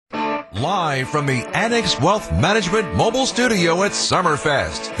Live from the Annex Wealth Management Mobile Studio at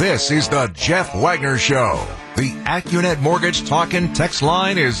Summerfest, this is the Jeff Wagner Show. The AccuNet Mortgage Talk and Text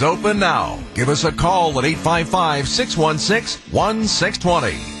line is open now. Give us a call at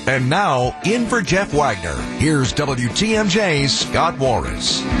 855-616-1620. And now, in for Jeff Wagner, here's WTMJ's Scott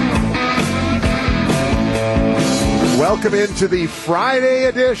Warras. Welcome into the Friday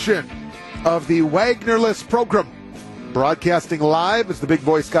edition of the Wagnerless program. Broadcasting live, as the big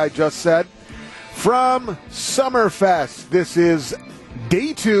voice guy just said, from Summerfest. This is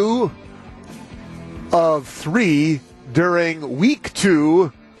day 2 of 3 during week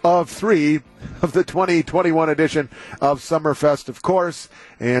 2 of 3 of the 2021 edition of Summerfest, of course.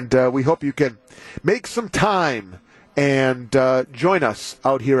 And we hope you can make some time and join us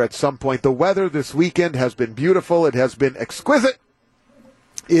out here at some point. The weather this weekend has been beautiful. It has been exquisite.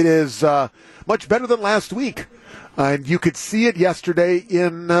 It is much better than last week. And you could see it yesterday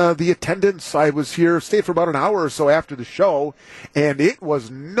in the attendance. I was here, stayed for about an hour or so after the show, and it was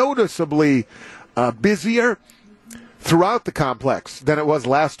noticeably busier throughout the complex than it was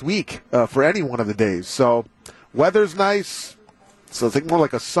last week for any one of the days. So weather's nice. So I think more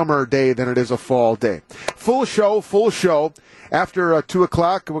like a summer day than it is a fall day. Full show. After 2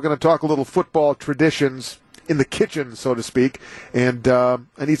 o'clock, we're going to talk a little football traditions in the kitchen, so to speak, and I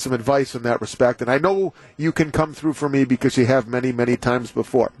need some advice in that respect. And I know you can come through for me because you have many, many times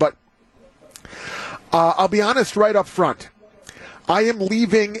before. But I'll be honest right up front. I am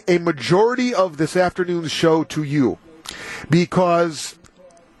leaving a majority of this afternoon's show to you because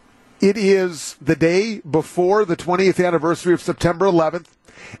it is the day before the 20th anniversary of September 11th.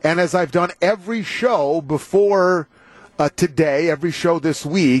 And as I've done every show before today, every show this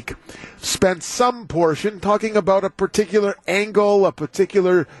week, spent some portion talking about a particular angle, a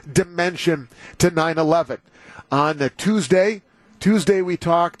particular dimension to 9/11. On Tuesday we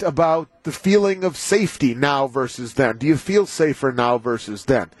talked about the feeling of safety now versus then. Do you feel safer now versus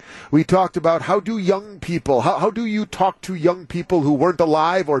then? We talked about how do young people, how do you talk to young people who weren't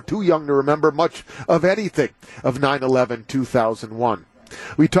alive or too young to remember much of anything of 9/11/2001.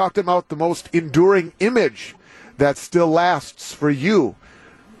 We talked about the most enduring image that still lasts for you,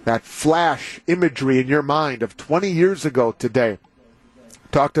 that flash imagery in your mind of 20 years ago today.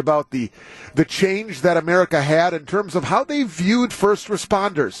 Talked about the change that America had in terms of how they viewed first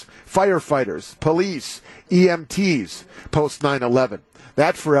responders, firefighters, police, EMTs post 9/11.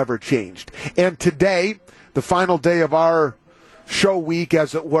 That forever changed. And today, the final day of our show week,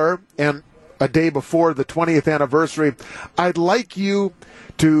 as it were, and a day before the 20th anniversary, I'd like you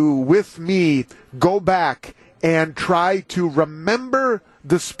to, with me, go back and try to remember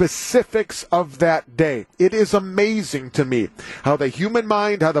the specifics of that day. It is amazing to me how the human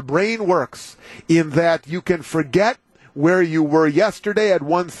mind, how the brain works, in that you can forget where you were yesterday at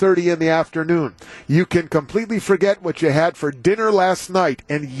 1:30 in the afternoon. You can completely forget what you had for dinner last night,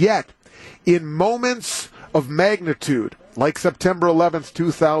 and yet, in moments of magnitude, like September 11th,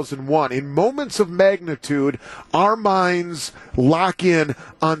 2001, in moments of magnitude, our minds lock in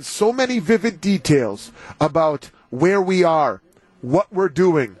on so many vivid details about where we are, what we're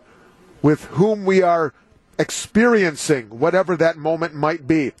doing, with whom we are experiencing whatever that moment might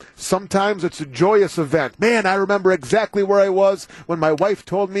be. Sometimes it's a joyous event. Man, I remember exactly where I was when my wife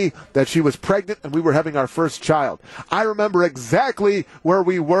told me that she was pregnant and we were having our first child. I remember exactly where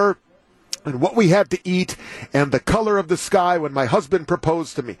we were and what we had to eat, and the color of the sky when my husband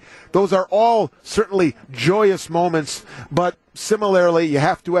proposed to me. Those are all certainly joyous moments, but similarly, you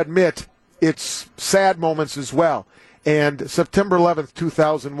have to admit, it's sad moments as well. And September 11th,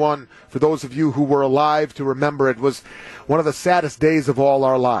 2001, for those of you who were alive to remember, it was one of the saddest days of all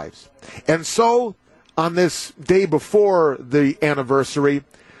our lives. And so, on this day before the anniversary,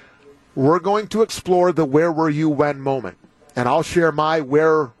 we're going to explore the where were you when moment. And I'll share my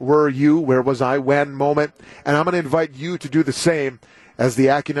where were you, where was I when moment. And I'm going to invite you to do the same, as the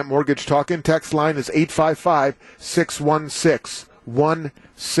AccuNet Mortgage Talk and Text line is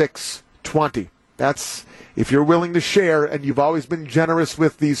 855-616-1620. That's if you're willing to share, and you've always been generous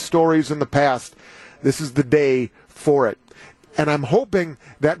with these stories in the past, this is the day for it. And I'm hoping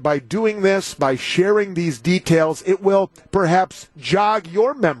that by doing this, by sharing these details, it will perhaps jog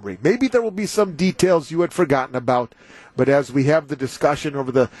your memory. Maybe there will be some details you had forgotten about. But as we have the discussion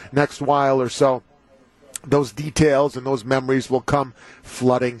over the next while or so, those details and those memories will come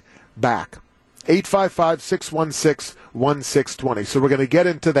flooding back. 855-616-1620. So we're going to get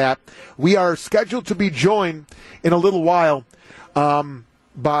into that. We are scheduled to be joined in a little while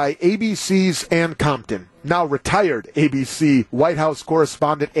by ABC's Ann Compton, now retired ABC White House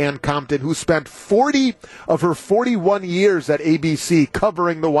correspondent Ann Compton, who spent 40 of her 41 years at ABC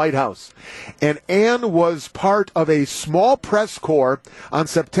covering the White House. And Ann was part of a small press corps on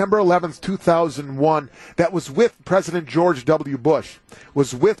September 11th, 2001, that was with President George W. Bush,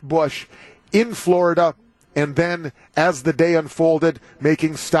 was with Bush in Florida, and then, as the day unfolded,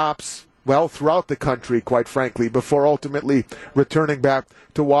 making stops, well, throughout the country, quite frankly, before ultimately returning back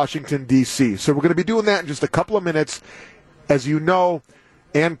to Washington, D.C. So we're going to be doing that in just a couple of minutes. As you know,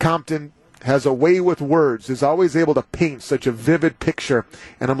 Ann Compton has a way with words, is always able to paint such a vivid picture,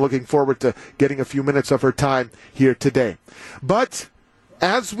 and I'm looking forward to getting a few minutes of her time here today. But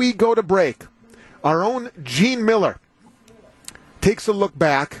as we go to break, our own Gene Miller takes a look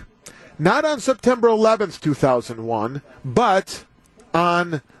back, not on September 11th, 2001, but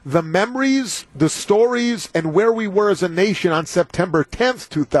on the memories, the stories, and where we were as a nation on September 10th,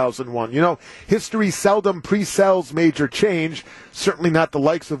 2001. You know, history seldom pre-sells major change, certainly not the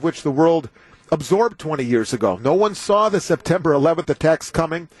likes of which the world absorbed 20 years ago. No one saw the September 11th attacks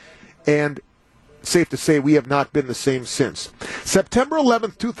coming, and safe to say we have not been the same since. September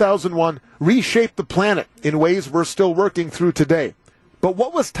 11th, 2001 reshaped the planet in ways we're still working through today. But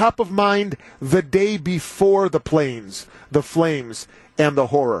what was top of mind the day before the planes, the flames, and the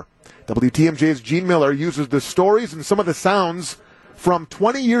horror? WTMJ's Gene Miller uses the stories and some of the sounds from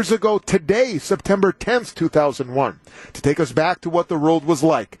 20 years ago today, September 10th, 2001, to take us back to what the world was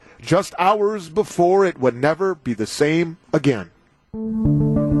like just hours before it would never be the same again.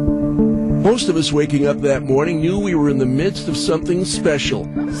 Most of us waking up that morning knew we were in the midst of something special.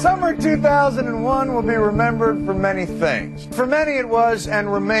 Summer 2001 will be remembered for many things. For many it was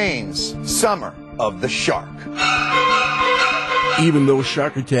and remains Summer of the Shark. Even though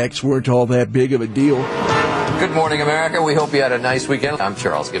shark attacks weren't all that big of a deal. Good morning, America. We hope you had a nice weekend. I'm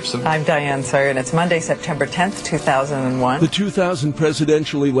Charles Gibson. I'm Diane Sawyer, and it's Monday, September 10th, 2001. The 2000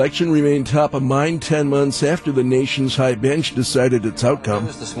 presidential election remained top of mind 10 months after the nation's high bench decided its outcome.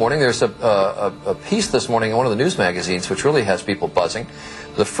 This morning, there's a piece this morning in one of the news magazines which really has people buzzing.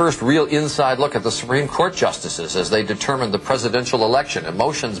 The first real inside look at the Supreme Court justices as they determined the presidential election.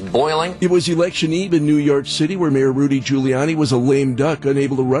 Emotions boiling. It was election eve in New York City, where Mayor Rudy Giuliani was a lame duck,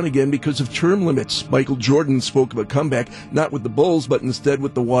 unable to run again because of term limits. Michael Jordan spoke of a comeback, not with the Bulls, but instead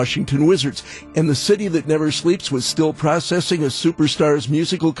with the Washington Wizards. And the city that never sleeps was still processing a superstar's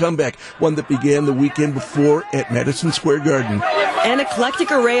musical comeback, one that began the weekend before at Madison Square Garden. An eclectic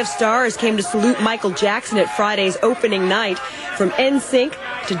array of stars came to salute Michael Jackson at Friday's opening night, from NSYNC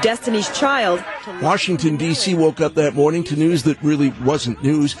to Destiny's Child. Washington, D.C. woke up that morning to news that really wasn't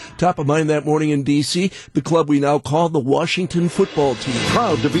news. Top of mind that morning in D.C., the club we now call the Washington Football Team.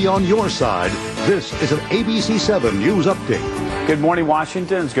 Proud to be on your side. This is an ABC 7 News Update. Good morning,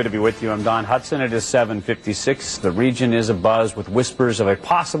 Washington. It's good to be with you. I'm Don Hudson. It is 7:56. The region is abuzz with whispers of a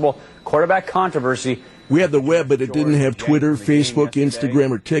possible quarterback controversy. We had the web, but it didn't have Twitter, Facebook,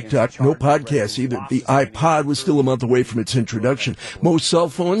 Instagram, or TikTok. No podcasts either. The iPod was still a month away from its introduction. Most cell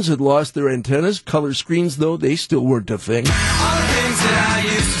phones had lost their antennas. Color screens, though, they still weren't a thing.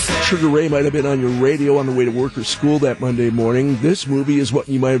 Sugar Ray might have been on your radio on the way to work or school that Monday morning. This movie is what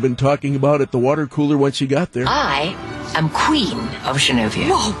you might have been talking about at the water cooler once you got there. I am Queen of Genovia.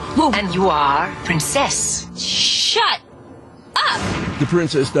 Whoa, whoa. And you are Princess. Shut up! The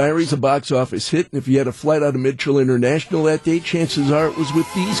Princess Diaries, a box office hit, and if you had a flight out of Mitchell International that day, chances are it was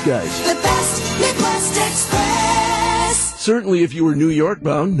with these guys. The best Midwest Express. Certainly if you were New York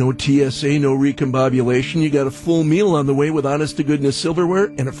bound, no TSA, no recombobulation, you got a full meal on the way with honest-to-goodness silverware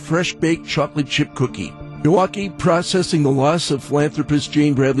and a fresh-baked chocolate chip cookie. Milwaukee processing the loss of philanthropist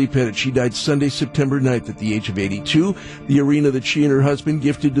Jane Bradley Pettit. She died Sunday, September 9th at the age of 82. The arena that she and her husband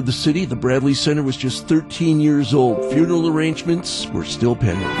gifted to the city, the Bradley Center, was just 13 years old. Funeral arrangements were still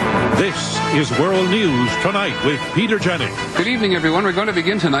pending. This is World News Tonight with Peter Jennings. Good evening, everyone. We're going to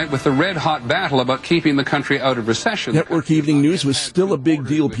begin tonight with the red-hot battle about keeping the country out of recession. Network Evening News was still a big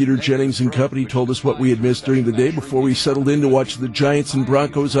deal. Peter Jennings and company told us what we had missed during the day before we settled in to watch the Giants and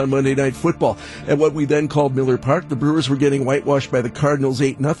Broncos on Monday Night Football. At what we then called Miller Park, the Brewers were getting whitewashed by the Cardinals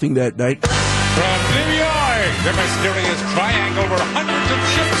 8-0 that night. From New York, the mysterious triangle where hundreds of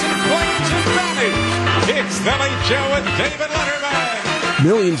ships and planes have vanished. It's the Late Show with David Letterman.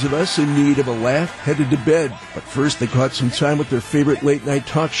 Millions of us in need of a laugh headed to bed. But first, they caught some time with their favorite late-night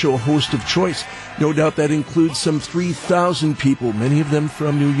talk show host of choice. No doubt that includes some 3,000 people, many of them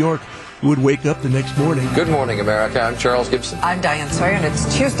from New York, who would wake up the next morning. Good morning, America. I'm Charles Gibson. I'm Diane Sawyer, and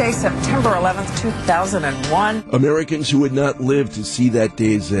it's Tuesday, September 11th, 2001. Americans who would not live to see that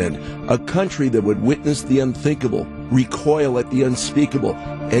day's end. A country that would witness the unthinkable. recoil at the unspeakable,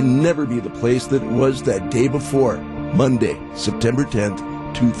 and never be the place that it was that day before, Monday, September 10th,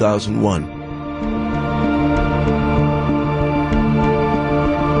 2001.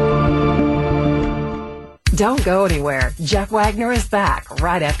 Don't go anywhere. Jeff Wagner is back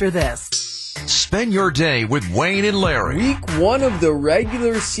right after this. Spend your day with Wayne and Larry. Week 1 of the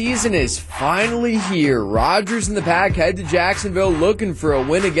regular season is finally here. Rodgers and the Pack head to Jacksonville looking for a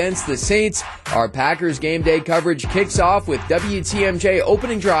win against the Saints. Our Packers game day coverage kicks off with WTMJ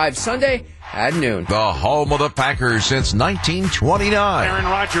opening drive Sunday at noon. The home of the Packers since 1929. Aaron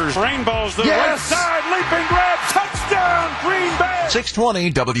Rodgers rainbows the right side, leaping grab, touchdown, Green Bay.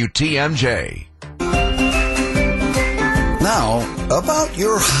 620 WTMJ. Now, about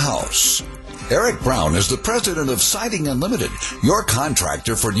your house. Eric Brown is the president of Siding Unlimited, your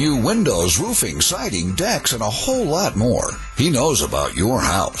contractor for new windows, roofing, siding, decks, and a whole lot more. He knows about your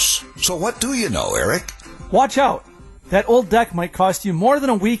house. So what do you know, Eric? Watch out. That old deck might cost you more than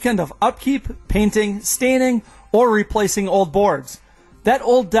a weekend of upkeep, painting, staining, or replacing old boards. That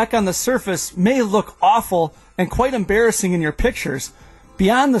old deck on the surface may look awful and quite embarrassing in your pictures.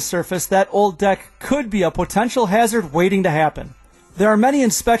 Beyond the surface, that old deck could be a potential hazard waiting to happen. There are many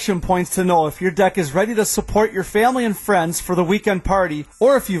inspection points to know if your deck is ready to support your family and friends for the weekend party,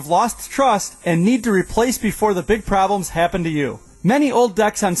 or if you've lost trust and need to replace before the big problems happen to you. Many old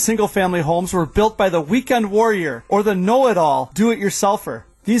decks on single-family homes were built by the weekend warrior or the know-it-all do-it-yourselfer.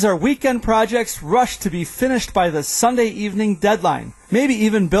 These are weekend projects rushed to be finished by the Sunday evening deadline, maybe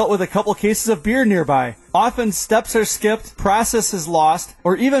even built with a couple cases of beer nearby. Often steps are skipped, process is lost,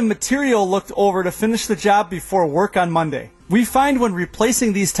 or even material looked over to finish the job before work on Monday. We find when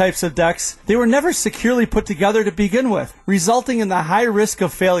replacing these types of decks, they were never securely put together to begin with, resulting in the high risk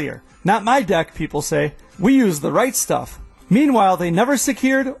of failure. Not my deck, people say. We use the right stuff. Meanwhile, they never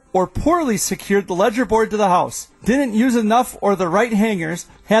secured or poorly secured the ledger board to the house, didn't use enough or the right hangers,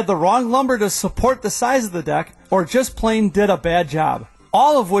 had the wrong lumber to support the size of the deck, or just plain did a bad job.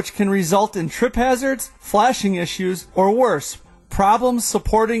 All of which can result in trip hazards, flashing issues, or worse, problems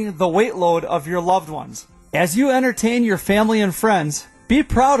supporting the weight load of your loved ones. As you entertain your family and friends, be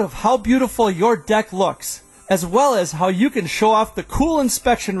proud of how beautiful your deck looks, as well as how you can show off the cool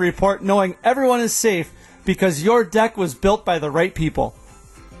inspection report knowing everyone is safe because your deck was built by the right people.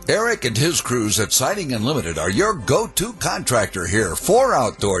 Eric and his crews at Siding Unlimited are your go-to contractor here for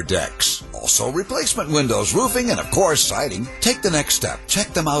outdoor decks. Also replacement windows, roofing, and of course siding. Take the next step.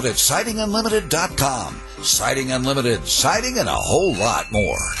 Check them out at sidingunlimited.com. Siding Unlimited, siding and a whole lot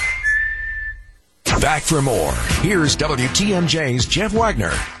more. Back for more. Here's WTMJ's Jeff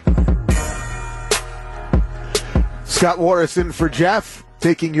Wagner. Scott Warras in for Jeff,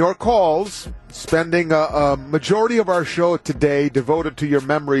 taking your calls, spending a majority of our show today devoted to your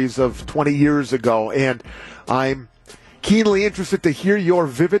memories of 20 years ago. And I'm keenly interested to hear your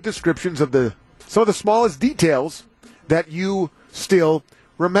vivid descriptions of some of the smallest details that you still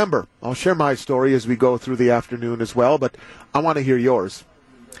remember. I'll share my story as we go through the afternoon as well, but I want to hear yours.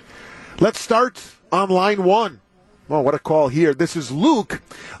 Let's start on line one. Well, what a call here. This is Luke.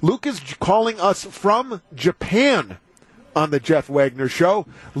 Luke is calling us from Japan on the Jeff Wagner Show.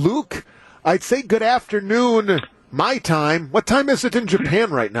 Luke, I'd say good afternoon my time. What time is it in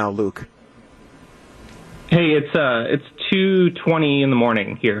Japan right now, Luke? Hey, it's 2:20 in the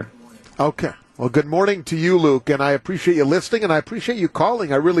morning here. Okay. Well, good morning to you, Luke, and I appreciate you listening, and I appreciate you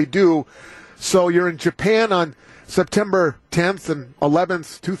calling. I really do. So you're in Japan on September 10th and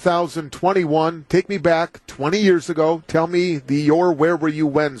 11th, 2021. Take me back 20 years ago. Tell me your where were you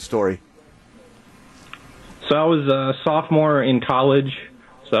when story. So I was a sophomore in college,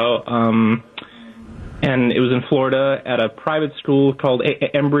 and it was in Florida at a private school called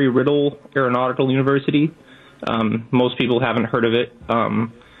Embry-Riddle Aeronautical University. Most people haven't heard of it,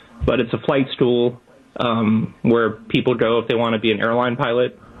 but it's a flight school where people go if they want to be an airline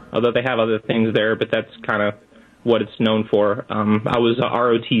pilot, although they have other things there, but that's kind of what it's known for. I was a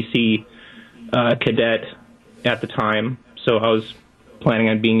ROTC cadet at the time, so I was planning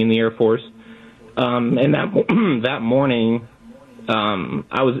on being in the Air Force. And that morning,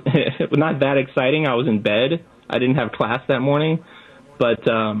 I was not that exciting. I was in bed. I didn't have class that morning, but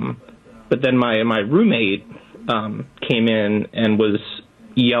then my roommate came in and was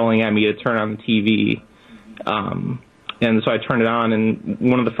yelling at me to turn on the TV. And so I turned it on, and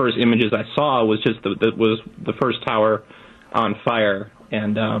one of the first images I saw was just the first tower on fire.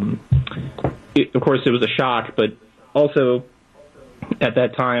 And of course, it was a shock, but also at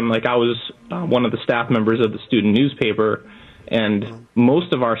that time, I was one of the staff members of the student newspaper, and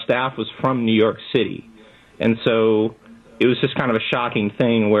most of our staff was from New York City. And so it was just kind of a shocking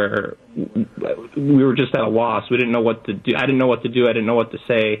thing where we were just at a loss. We didn't know what to do. I didn't know what to do. I didn't know what to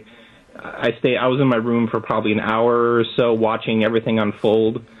say. I was in my room for probably an hour or so watching everything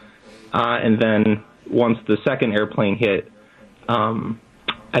unfold. And then once the second airplane hit, what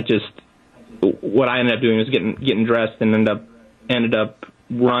I ended up doing was getting dressed and ended up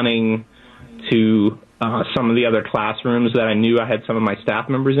running to some of the other classrooms that I knew I had some of my staff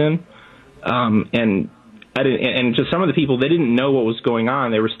members in. And just some of the people, they didn't know what was going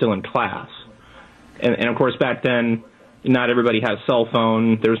on. They were still in class. And of course, back then, not everybody has cell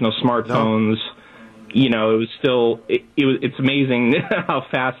phone. There was no smartphones. No. You know, it was still, it's amazing how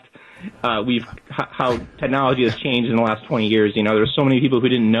fast how technology has changed in the last 20 years. You know, there's so many people who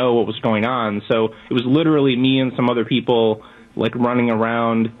didn't know what was going on. So it was literally me and some other people, like, running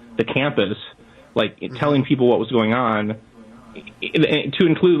around the campus, like, telling people what was going on, to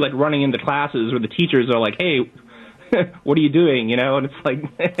include, like, running into classes where the teachers are like, hey, what are you doing? You know, and it's like,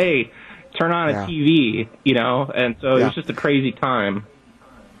 hey, turn on a TV, you know, and so it was just a crazy time.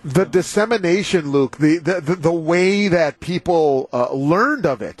 The dissemination, Luke, the way that people learned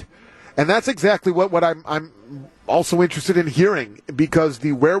of it, and that's exactly what I'm also interested in hearing, because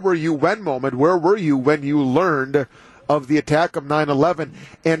the where were you when moment, where were you when you learned of the attack of 9/11?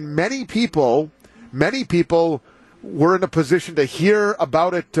 And many people were in a position to hear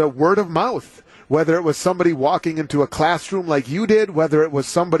about it word of mouth, whether it was somebody walking into a classroom like you did, whether it was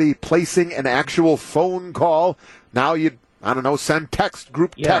somebody placing an actual phone call. Now you'd, I don't know, send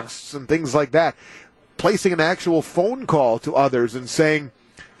group texts and things like that. Placing an actual phone call to others and saying,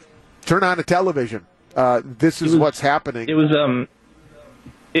 turn on a television. This is what's happening. It was,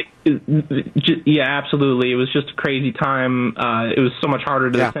 absolutely. It was just a crazy time. It was so much harder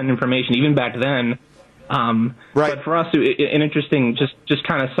to send information, even back then. Right. But for us, an interesting, just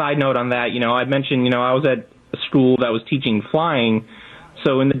kind of side note on that, you know, I mentioned, you know, I was at a school that was teaching flying.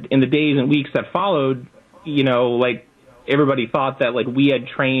 So in the days and weeks that followed, you know, like, everybody thought that, like, we had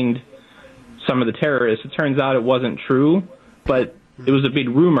trained some of the terrorists. It turns out it wasn't true, but it was a big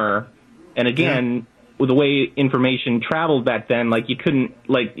rumor. And again, with the way information traveled back then, like, you couldn't,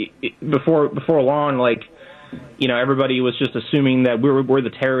 like, before long, like, you know, everybody was just assuming that we're the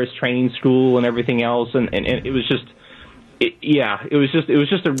terrorist training school and everything else, and it was just, it was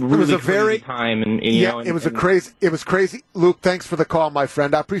just a really crazy time, and you know, it was crazy. Luke, thanks for the call, my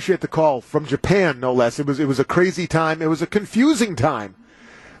friend. I appreciate the call from Japan, no less. It was a crazy time. It was a confusing time.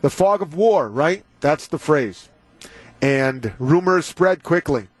 The fog of war, right? That's the phrase. And rumors spread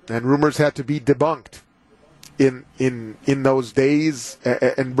quickly, and rumors had to be debunked in those days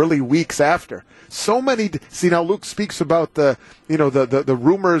and really weeks after. So many. See, now Luke speaks about the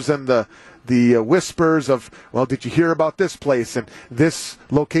rumors and the whispers of, well, did you hear about this place and this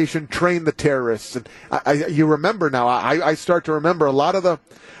location trained the terrorists? And you remember now. I start to remember a lot of the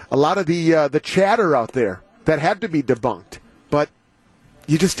chatter out there that had to be debunked, but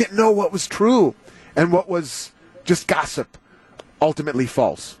you just didn't know what was true and what was just gossip, ultimately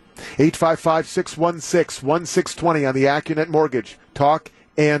false. 855-616-1620 on the AccuNet Mortgage talk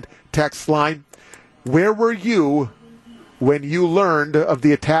and text line. Where were you when you learned of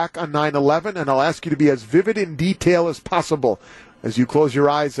the attack on 9/11? And I'll ask you to be as vivid in detail as possible as you close your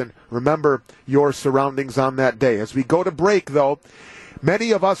eyes and remember your surroundings on that day. As we go to break, though,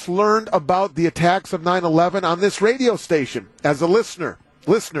 many of us learned about the attacks of 9/11 on this radio station as a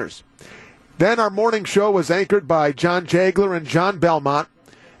listeners. Then our morning show was anchored by John Jagler and John Belmont,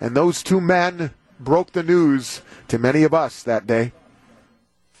 and those two men broke the news to many of us that day.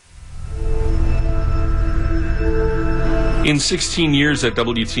 In 16 years at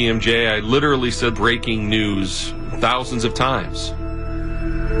WTMJ, I literally said breaking news thousands of times.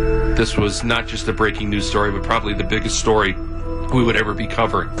 This was not just a breaking news story, but probably the biggest story we would ever be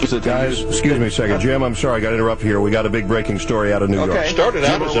covering. Guys, excuse me a second. Jim, I'm sorry, I got to interrupt here. We got a big breaking story out of New York. Started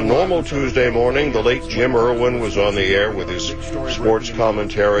out as a normal Tuesday morning. The late Jim Irwin was on the air with his sports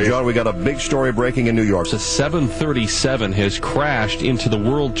commentary. John, we got a big story breaking in New York. The 737 has crashed into the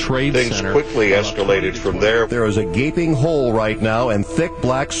World Trade Center. Things quickly escalated from there. There is a gaping hole right now, and thick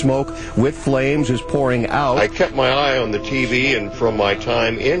black smoke with flames is pouring out. I kept my eye on the TV, and from my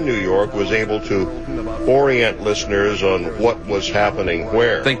time in New York was able to orient listeners on what was happening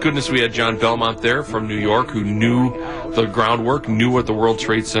where. Thank goodness we had John Belmont there from New York, who knew the groundwork, knew what the World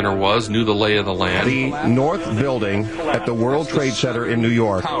Trade Center was, knew the lay of the land. The north building at the World Trade Center in New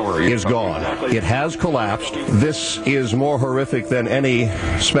York is gone. It has collapsed. This is more horrific than any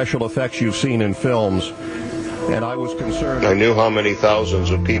special effects you've seen in films. And I was concerned. I knew how many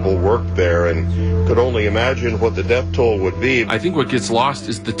thousands of people worked there and could only imagine what the death toll would be. I think what gets lost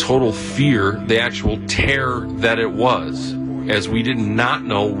is the total fear, the actual terror that it was, as we did not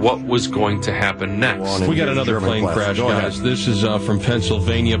know what was going to happen next. We got another plane crash, guys. This is from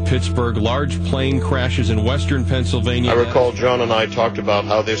Pennsylvania, Pittsburgh. Large plane crashes in western Pennsylvania. I recall John and I talked about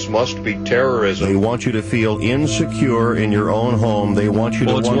how this must be terrorism. They want you to feel insecure in your own home. They want you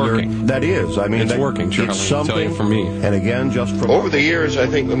to wonder. Working. That is. I mean, it's working, Charlie. It's something. Tell you for me. And again, just from over the years, I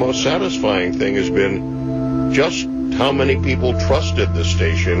think the most satisfying thing has been just how many people trusted the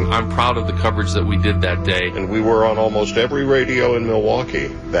station. I'm proud of the coverage that we did that day. And we were on almost every radio in Milwaukee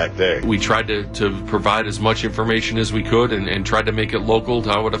that day. We tried to provide as much information as we could and tried to make it local to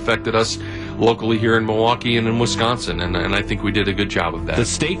how it affected us locally here in Milwaukee and in Wisconsin, and I think we did a good job of that. The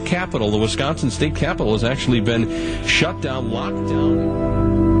state capitol, the Wisconsin state capitol, has actually been shut down, locked down.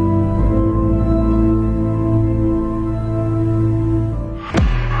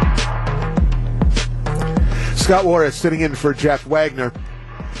 Scott Warras sitting in for Jeff Wagner.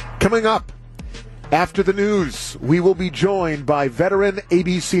 Coming up after the news, we will be joined by veteran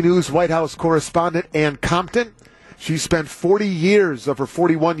ABC News White House correspondent Ann Compton. She spent 40 years of her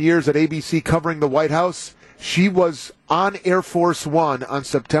 41 years at ABC covering the White House. She was on Air Force One on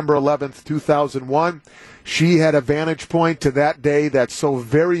September 11th, 2001. She had a vantage point to that day that so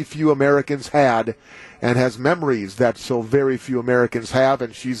very few Americans had, and has memories that so very few Americans have,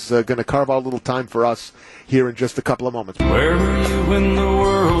 and she's going to carve out a little time for us here in just a couple of moments. Where were you when the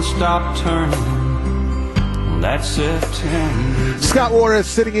world stopped turning? That's September. Scott Warras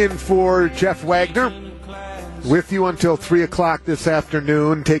sitting in for Jeff Wagner, with you until 3 o'clock this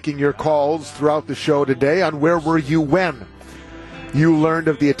afternoon, taking your calls throughout the show today on where were you when you learned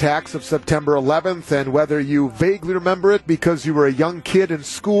of the attacks of September 11th, and whether you vaguely remember it because you were a young kid in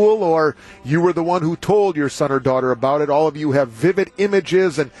school or you were the one who told your son or daughter about it. All of you have vivid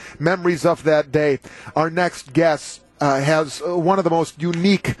images and memories of that day. Our next guest has one of the most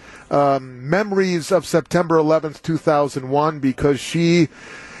unique memories of September 11th, 2001, because she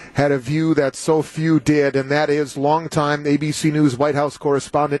had a view that so few did, and that is longtime ABC News White House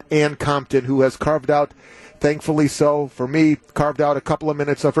correspondent Ann Compton, who has carved out, thankfully so, for me, carved out a couple of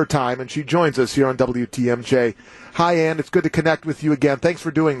minutes of her time, and she joins us here on WTMJ. Hi, Ann. It's good to connect with you again. Thanks for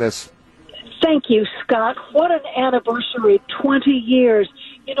doing this. Thank you, Scott. What an anniversary, 20 years.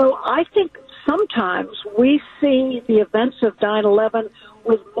 You know, I think sometimes we see the events of 9/11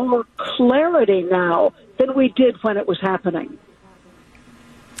 with more clarity now than we did when it was happening.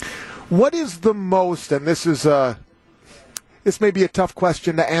 What is the most, and this may be a tough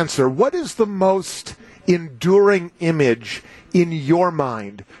question to answer, what is the most enduring image in your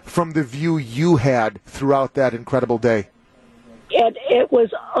mind from the view you had throughout that incredible day? And it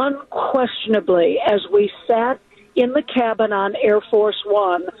was unquestionably, as we sat in the cabin on Air Force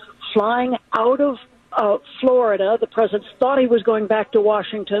One, flying out of Florida. The president thought he was going back to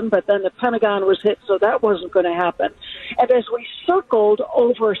Washington, but then the Pentagon was hit, so that wasn't going to happen. And as we circled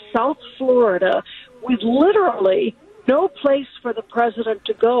over South Florida, with literally no place for the president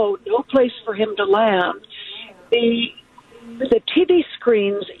to go, no place for him to land, the TV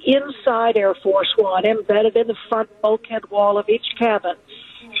screens inside Air Force One, embedded in the front bulkhead wall of each cabin,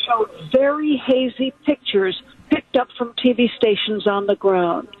 showed very hazy pictures picked up from TV stations on the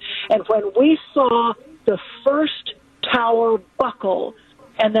ground. And when we saw the first tower buckle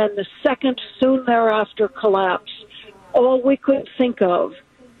and then the second soon thereafter collapse, all we could think of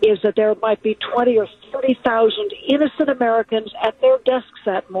is that there might be 20 or 30,000 innocent Americans at their desks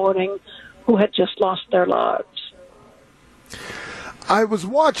that morning who had just lost their lives. I was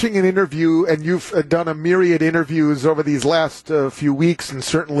watching an interview, and you've done a myriad interviews over these last few weeks, and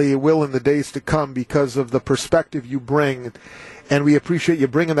certainly will in the days to come because of the perspective you bring. And we appreciate you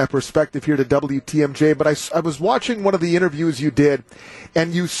bringing that perspective here to WTMJ. But I was watching one of the interviews you did,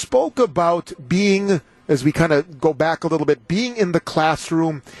 and you spoke about being, as we kind of go back a little bit, being in the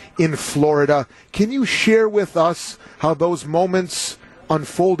classroom in Florida. Can you share with us how those moments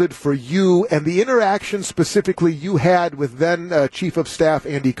unfolded for you and the interaction specifically you had with then Chief of Staff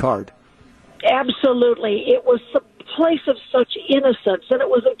Andy Card? Absolutely. It was a place of such innocence, and it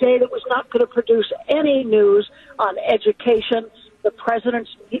was a day that was not going to produce any news on education, the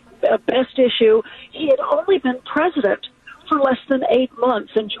president's best issue. He had only been president for less than 8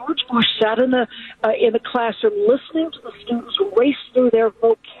 months, and George Bush sat in the classroom listening to the students race through their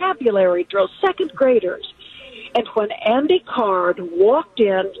vocabulary drills, second graders. And when Andy Card walked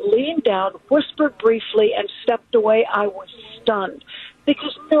in, leaned down, whispered briefly, and stepped away, I was stunned.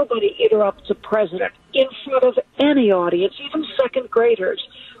 Because nobody interrupts a president in front of any audience, even second graders,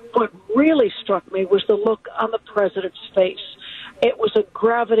 what really struck me was the look on the president's face. It was a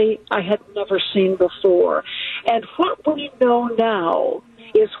gravity I had never seen before. And what we know now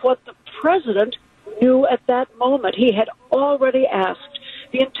is what the president knew at that moment. He had already asked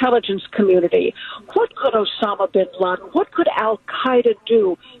the intelligence community, what could Osama bin Laden, what could al-Qaeda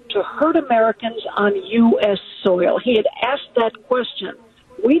do to hurt Americans on U.S. soil? He had asked that question.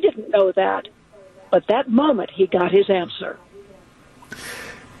 We didn't know that, but that moment he got his answer.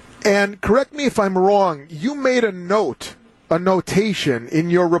 And correct me if I'm wrong, you made a notation in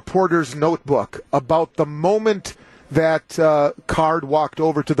your reporter's notebook about the moment that Card walked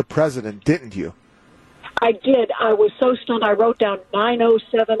over to the president, didn't you? I did. I was so stunned. I wrote down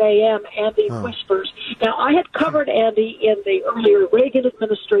 9:07 a.m. Andy whispers. Now, I had covered Andy in the earlier Reagan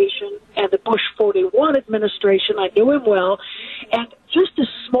administration and the Bush 41 administration. I knew him well. And just a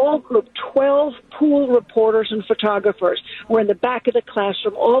small group, 12 pool reporters and photographers, were in the back of the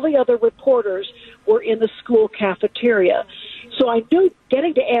classroom. All the other reporters were in the school cafeteria. So I knew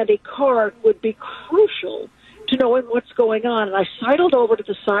getting to Andy Card would be crucial to knowing what's going on. And I sidled over to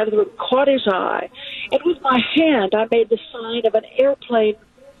the side of the room, caught his eye, and with my hand I made the sign of an airplane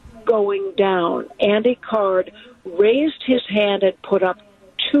going down. Andy Card raised his hand and put up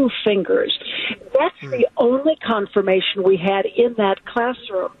 2 fingers. That's the only confirmation we had in that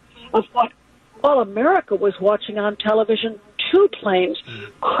classroom of what all America was watching on television, 2 planes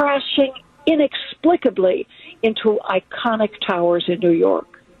crashing inexplicably into iconic towers in New York.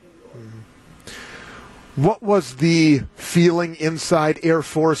 What was the feeling inside Air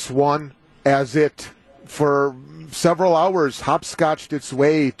Force One as it, for several hours, hopscotched its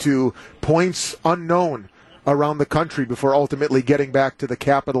way to points unknown around the country before ultimately getting back to the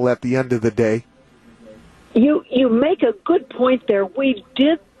Capitol at the end of the day? You make a good point there. We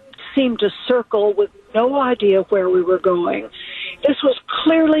did seem to circle with no idea where we were going. This was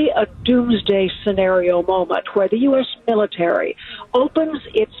clearly a doomsday scenario moment where the U.S. military opens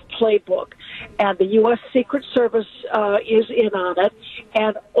its playbook and the U.S. Secret Service is in on it,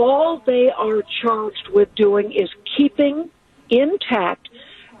 and all they are charged with doing is keeping intact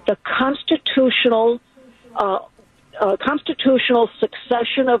the constitutional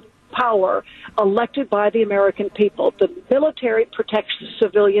succession of power elected by the American people. The military protects the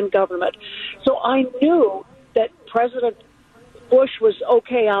civilian government. So I knew that President Bush was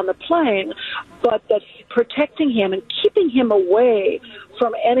okay on the plane, but that protecting him and keeping him away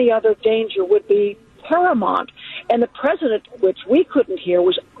from any other danger would be paramount. And the president, which we couldn't hear,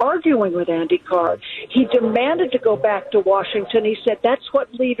 was arguing with Andy Card. He demanded to go back to Washington. He said that's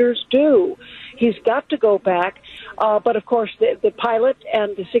what leaders do. He's got to go back. But, of course, the pilot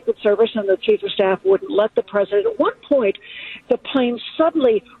and the Secret Service and the Chief of Staff wouldn't let the president. At one point, the plane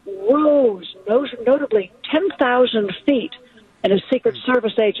suddenly rose, notably 10,000 feet. And a Secret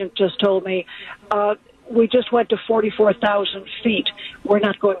Service agent just told me, we just went to 44,000 feet. We're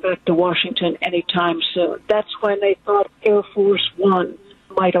not going back to Washington anytime soon. That's when they thought Air Force One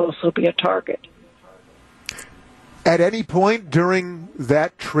might also be a target. At any point during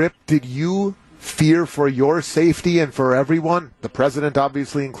that trip, did you fear for your safety and for everyone? The president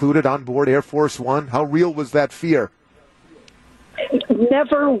obviously included on board Air Force One. How real was that fear?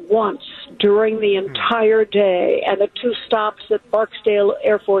 Never once during the entire day, and the 2 stops at Barksdale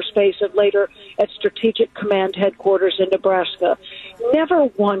Air Force Base and later at Strategic Command Headquarters in Nebraska, never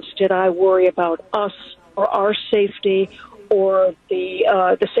once did I worry about us or our safety or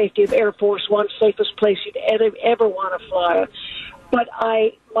the safety of Air Force One, safest place you'd ever want to fly. But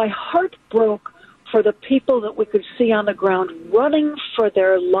my heart broke for the people that we could see on the ground running for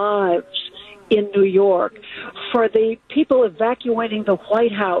their lives in New York, for the people evacuating the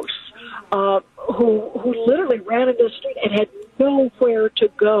White House, who literally ran into the street and had nowhere to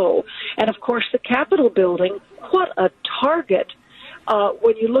go. And, of course, the Capitol building, what a target.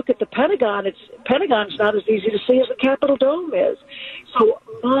 When you look at the Pentagon, Pentagon's not as easy to see as the Capitol Dome is. So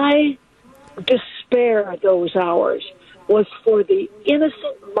my despair those hours was for the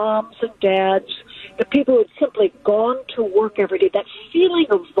innocent moms and dads, the people who had simply gone to work every day, that feeling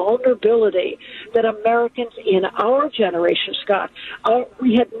of vulnerability that Americans in our generation, Scott,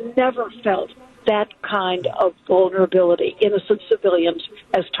 we had never felt that kind of vulnerability, innocent civilians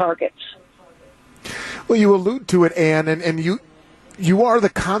as targets. Well, you allude to it, Ann, and you are the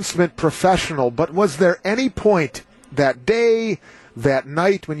consummate professional, but was there any point that day, that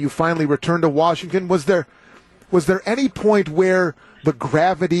night, when you finally returned to Washington, was there any point where the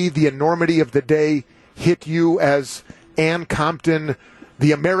gravity, the enormity of the day hit you as Ann Compton,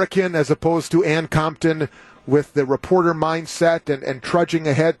 the American, as opposed to Ann Compton with the reporter mindset and trudging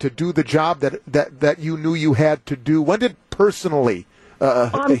ahead to do the job that you knew you had to do? When did personally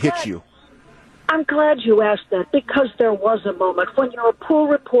hit you? I'm glad you asked that, because there was a moment when you're a pool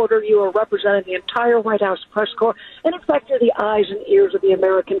reporter, you are representing the entire White House press corps, and in fact, you're the eyes and ears of the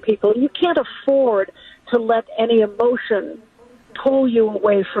American people. You can't afford to let any emotion pull you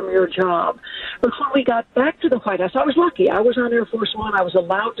away from your job. But when we got back to the White House, I was lucky. I was on Air Force One. I was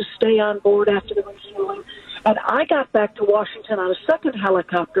allowed to stay on board after the refueling. And I got back to Washington on a second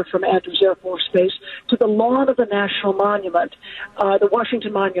helicopter from Andrews Air Force Base to the lawn of the National Monument, the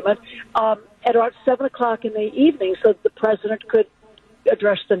Washington Monument, at about 7 o'clock in the evening so that the president could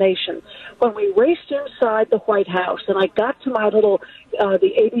address the nation. When we raced inside the White House, and I got to my little,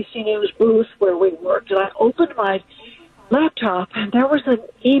 the ABC News booth where we worked, and I opened my laptop, and there was an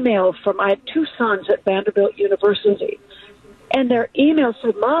email from, I had two sons at Vanderbilt University, and their email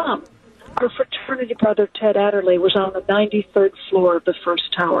said, "Mom, our fraternity brother Ted Adderley was on the 93rd floor of the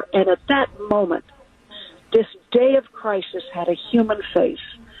first tower." And at that moment, this day of crisis had a human face.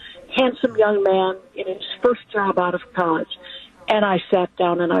 Handsome young man in his first job out of college. And I sat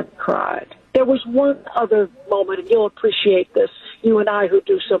down and I cried. There was one other moment, and you'll appreciate this, you and I who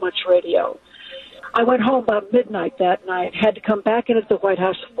do so much radio. I went home about midnight that night, had to come back into the White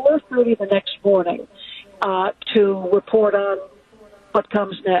House 4:30 the next morning to report on what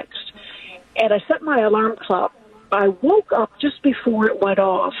comes next. And I set my alarm clock. I woke up just before it went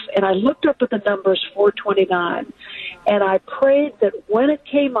off, and I looked up at the numbers 429, and I prayed that when it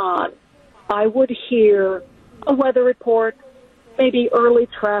came on, I would hear a weather report, maybe early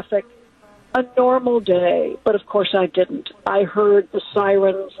traffic, a normal day. But, of course, I didn't. I heard the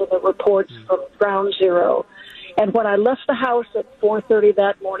sirens and the reports from Ground Zero. And when I left the house at 4:30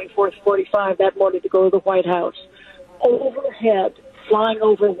 that morning, 4:45 that morning to go to the White House, overhead, flying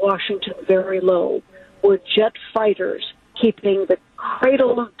over Washington very low, were jet fighters keeping the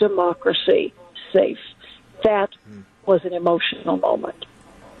cradle of democracy safe. That was an emotional moment.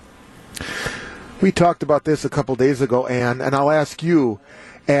 We talked about this a couple days ago, Ann, and I'll ask you,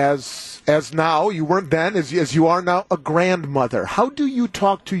 as now, you weren't then, as you are now, a grandmother, how do you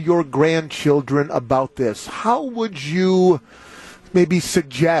talk to your grandchildren about this? How would you maybe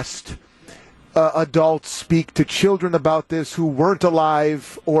suggest adults speak to children about this who weren't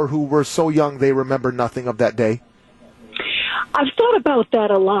alive or who were so young they remember nothing of that day? I've thought about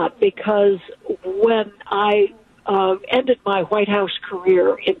that a lot, because when I ended my White House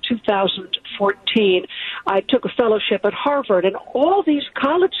career in 2014, I took a fellowship at Harvard, and all these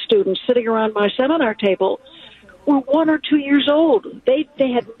college students sitting around my seminar table were 1 or 2 years old. They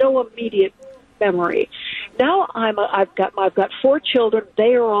had no immediate memory. Now I've got 4 children.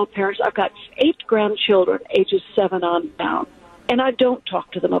 They are all parents. I've got 8 grandchildren, ages 7 on down, and I don't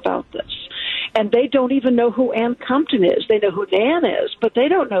talk to them about this. And they don't even know who Ann Compton is. They know who Nan is, but they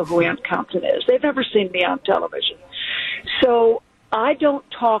don't know who Ann Compton is. They've never seen me on television. So I don't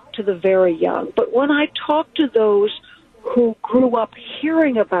talk to the very young. But when I talk to those who grew up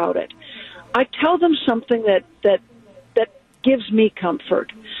hearing about it, I tell them something that gives me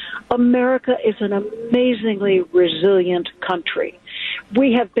comfort. America is an amazingly resilient country.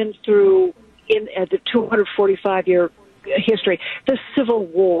 We have been through, in the 245-year history, the Civil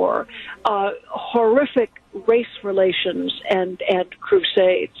War, horrific race relations and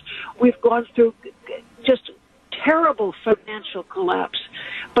crusades. We've gone through just terrible financial collapse.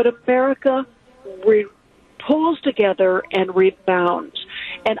 But America pulls together and rebounds.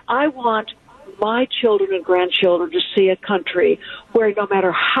 And I want my children and grandchildren to see a country where, no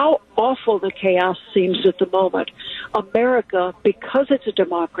matter how awful the chaos seems at the moment, America, because it's a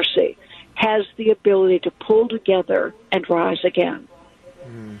democracy, has the ability to pull together and rise again.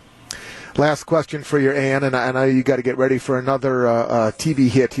 Last question for you, Ann, and I know you got to get ready for another TV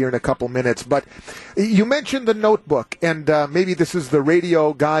hit here in a couple minutes. But you mentioned the notebook, and maybe this is the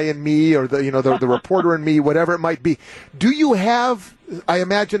radio guy in me, or the reporter in me, whatever it might be. Do you have, I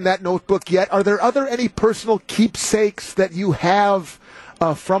imagine, that notebook yet? Are there any personal keepsakes that you have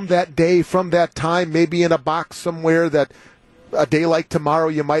from that day, from that time, maybe in a box somewhere that a day like tomorrow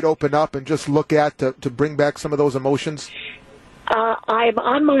you might open up and just look at to bring back some of those emotions? I'm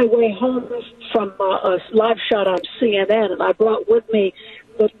on my way home from a live shot on CNN, and I brought with me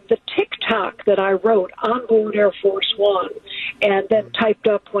the TikTok that I wrote on board Air Force One, and then typed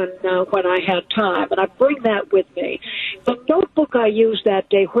up when I had time, and I bring that with me. The notebook I used that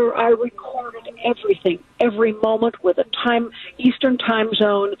day, where I recorded everything, every moment with a Eastern time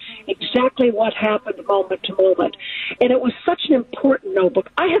zone, exactly what happened moment to moment, and it was such an important notebook.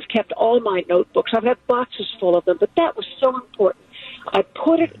 I have kept all my notebooks. I've got boxes full of them, but that was so important. I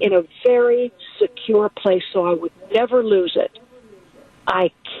put it in a very secure place so I would never lose it.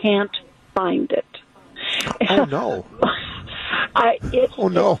 I can't find it. Oh, no. It's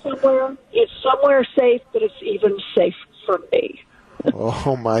somewhere safe, but it's even safe for me.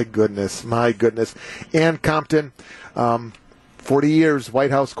 Oh, my goodness. Ann Compton, 40 years,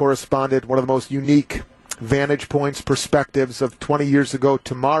 White House correspondent, one of the most unique vantage points, perspectives of 20 years ago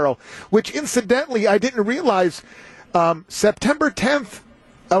tomorrow, which incidentally, I didn't realize, September 10th,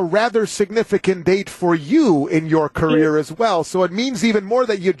 a rather significant date for you in your career as well. So it means even more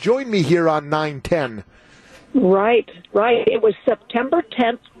that you joined me here on 9/10. Right. It was September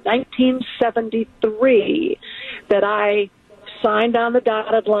 10th, 1973, that I signed on the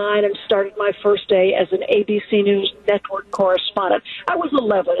dotted line and started my first day as an ABC News Network correspondent. I was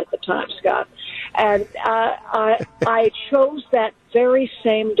 11 at the time, Scott. And I chose that very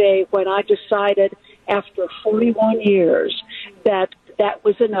same day when I decided, after 41 years, that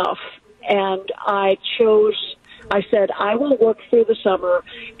was enough. And I said, I will work through the summer,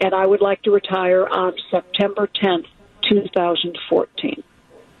 and I would like to retire on September 10th, 2014.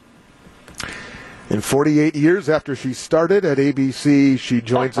 And 48 years after she started at ABC, she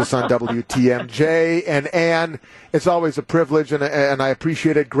joins us on WTMJ. And Ann, it's always a privilege, and I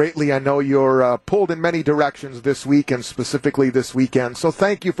appreciate it greatly. I know you're pulled in many directions this week, and specifically this weekend. So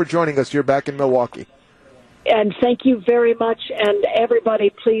thank you for joining us. You're back in Milwaukee. And thank you very much. And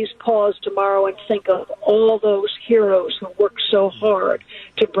everybody, please pause tomorrow and think of all those heroes who worked so hard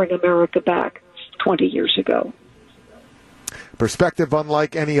to bring America back 20 years ago. Perspective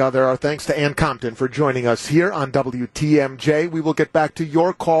unlike any other. Our thanks to Ann Compton for joining us here on WTMJ. We will get back to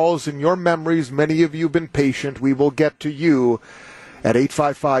your calls and your memories. Many of you have been patient. We will get to you at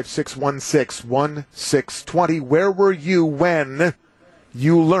 855-616-1620. Where were you when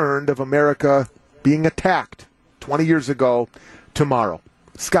you learned of America being attacked 20 years ago tomorrow?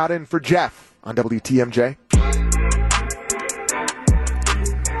 Scott in for Jeff on WTMJ.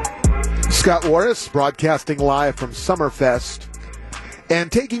 Scott Warras, broadcasting live from Summerfest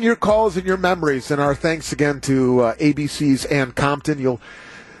and taking your calls and your memories. And our thanks again to ABC's Ann Compton. You'll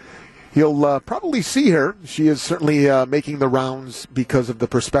probably see her. She is certainly making the rounds because of the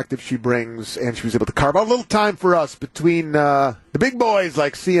perspective she brings, and she was able to carve out a little time for us between the big boys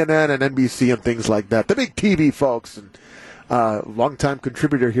like CNN and NBC and things like that, the big TV folks, and longtime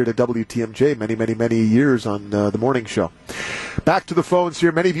contributor here to WTMJ, many years on the morning show. Back to the phones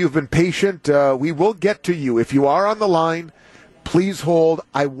here. Many of you have been patient. We will get to you. If you are on the line, please hold.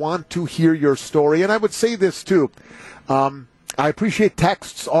 I want to hear your story. And I would say this, too. I appreciate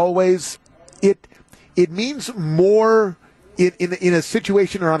texts always. It means more in a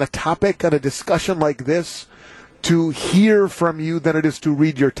situation or on a topic, on a discussion like this, to hear from you than it is to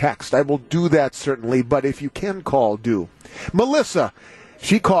read your text. I will do that, certainly. But if you can call, do. Melissa,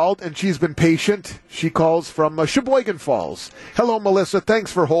 she called, and she's been patient. She calls from Sheboygan Falls. Hello, Melissa.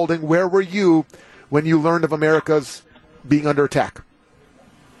 Thanks for holding. Where were you when you learned of America's being under attack?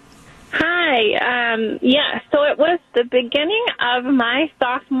 Hi. So it was the beginning of my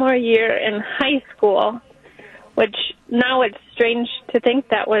sophomore year in high school, which now it's strange to think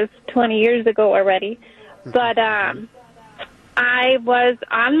that was 20 years ago already. But I was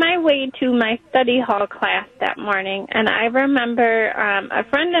on my way to my study hall class that morning, and I remember a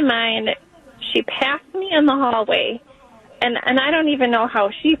friend of mine, she passed me in the hallway, and I don't even know how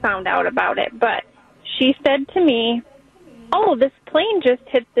she found out about it, but she said to me, "Oh, this plane just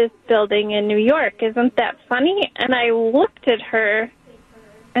hit this building in New York. Isn't that funny?" And I looked at her,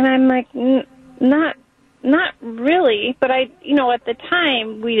 and I'm like, not really. But at the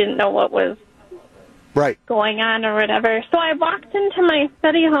time, we didn't know what was going on or whatever. So I walked into my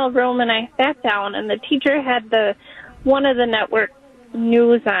study hall room, and I sat down, and the teacher had one of the network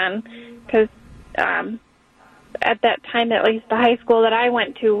news on, because at that time, at least the high school that I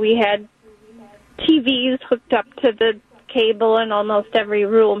went to, we had TVs hooked up to the cable in almost every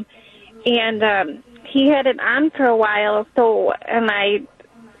room, and he had it on for a while. So,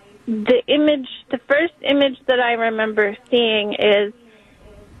 the first image that I remember seeing is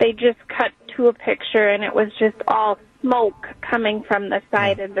they just cut to a picture, and it was just all smoke coming from the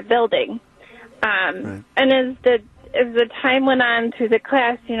side of the building. And as the time went on through the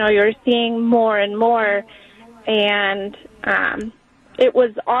class, you're seeing more and more, and it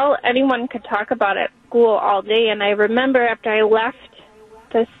was all anyone could talk about at school all day. And I remember after I left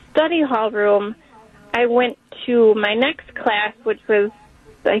the study hall room, I went to my next class, which was,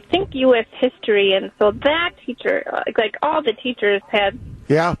 I think, U.S. history. And so that teacher, like all the teachers, had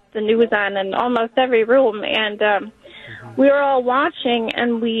the news on in almost every room. And we were all watching,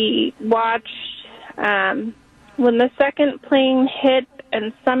 and we watched when the second plane hit,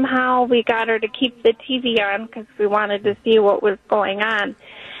 and somehow we got her to keep the TV on because we wanted to see what was going on.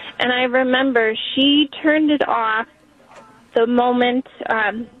 And I remember she turned it off the moment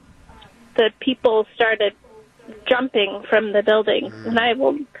the people started jumping from the building. And I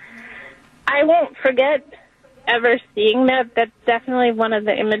won't forget ever seeing that. That's definitely one of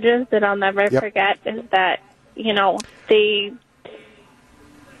the images that I'll never forget, is that, you know, they...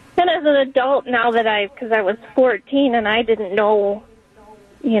 And as an adult now because I was 14 and I didn't know,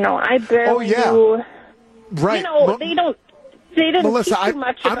 you know, I barely knew. Right. You know, they didn't Melissa, teach you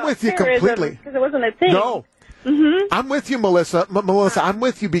much about I'm with you terrorism completely. because it wasn't a thing. No. Mm-hmm. I'm with you, Melissa. Melissa, I'm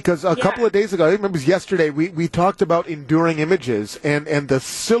with you because a couple of days ago, I remember it was yesterday, we talked about enduring images and the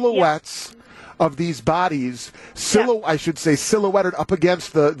silhouettes of these bodies, I should say, silhouetted up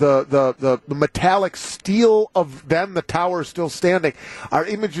against the metallic steel of them, the tower still standing, are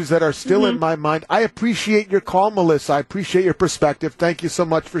images that are still in my mind. I appreciate your call, Melissa. I appreciate your perspective. Thank you so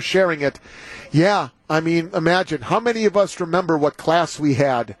much for sharing it. Yeah, I mean, imagine, how many of us remember what class we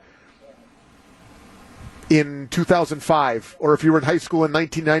had in 2005, or if you were in high school in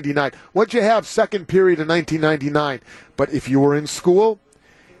 1999? What'd you have second period in 1999? But if you were in school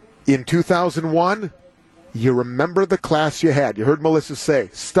in 2001, you remember the class you had. You heard Melissa say,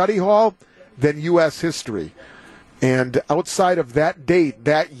 study hall, then U.S. history. And outside of that date,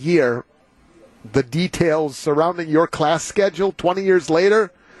 that year, the details surrounding your class schedule 20 years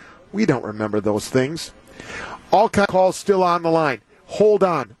later, we don't remember those things. All kinds of calls still on the line. Hold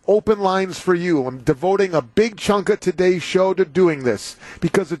on. Open lines for you. I'm devoting a big chunk of today's show to doing this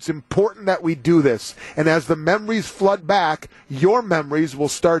because it's important that we do this. And as the memories flood back, your memories will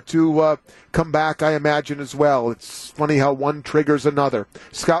start to come back, I imagine, as well. It's funny how one triggers another.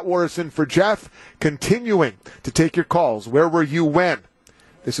 Scott Warras in for Jeff, continuing to take your calls. Where were you when?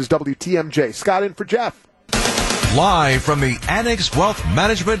 This is WTMJ. Scott in for Jeff. Live from the Annex Wealth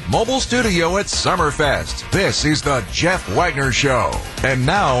Management Mobile Studio at Summerfest, this is the Jeff Wagner Show. And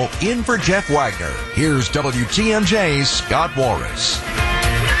now, in for Jeff Wagner, here's WTMJ's Scott Warras.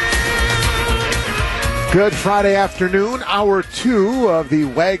 Good Friday afternoon, hour 2 of the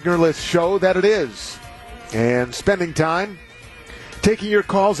Wagnerless show that it is. And spending time taking your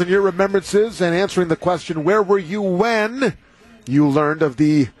calls and your remembrances and answering the question, where were you when you learned of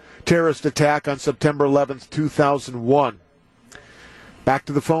the terrorist attack on September 11th, 2001. Back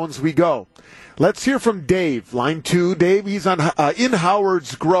to the phones we go. Let's hear from Dave. Line 2. Dave, he's on in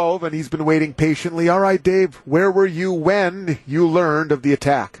Howard's Grove, and he's been waiting patiently. All right, Dave, where were you when you learned of the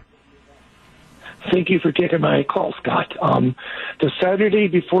attack? Thank you for taking my call, Scott. The Saturday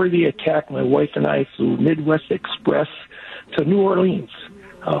before the attack, my wife and I flew Midwest Express to New Orleans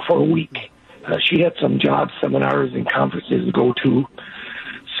for a week. She had some job seminars and conferences to go to.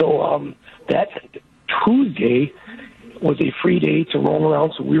 So that Tuesday was a free day to roam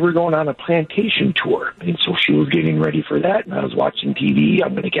around, so we were going on a plantation tour. And so she was getting ready for that, and I was watching TV,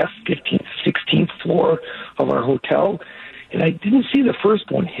 I'm going to guess 15th, 16th floor of our hotel. And I didn't see the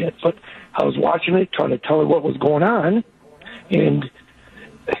first one hit, but I was watching it, trying to tell her what was going on. And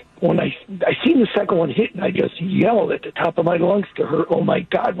when I seen the second one hit, and I just yelled at the top of my lungs to her, "Oh, my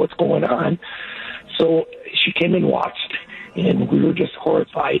God, what's going on?" So she came and watched. And we were just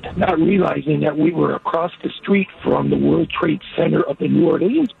horrified, not realizing that we were across the street from the World Trade Center of the New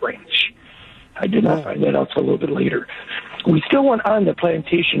Orleans branch. I did not find that out till a little bit later. We still went on the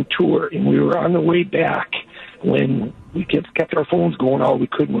plantation tour, and we were on the way back when we kept our phones going all we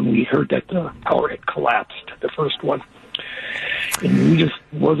could when we heard that the tower had collapsed, the first one. And we just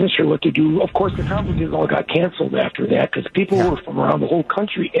wasn't sure what to do. Of course, the conferences all got canceled after that because people were from around the whole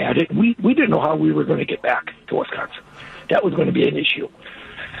country at it. We didn't know how we were going to get back to Wisconsin. That was going to be an issue.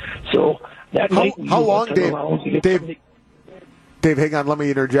 So that night, how long, Dave, hang on, let me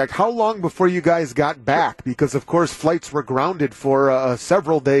interject. How long before you guys got back? Because, of course, flights were grounded for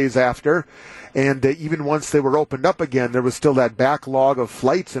several days after, and even once they were opened up again, there was still that backlog of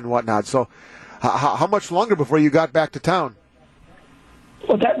flights and whatnot. So how much longer before you got back to town?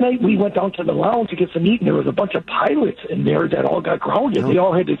 Well, that night we went down to the lounge to get some meat, and there was a bunch of pilots in there that all got grounded. They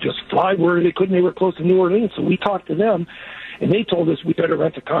all had to just fly where they couldn't. They were close to New Orleans, so we talked to them, and they told us we better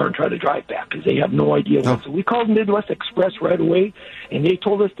rent a car and try to drive back because they have no idea what. So we called Midwest Express right away, and they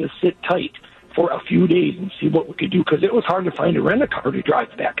told us to sit tight for a few days and see what we could do because it was hard to find a rent-a-car to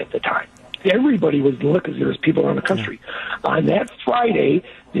drive back at the time. Everybody was doing it because there was people around the country. On that Friday,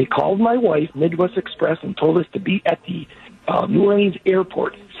 they called my wife, Midwest Express, and told us to be at the New Orleans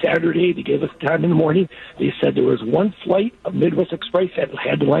airport Saturday. They gave us time in the morning. They said there was one flight of Midwest Express that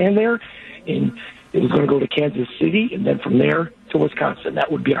had to land there, and it was going to go to Kansas City, and then from there to Wisconsin.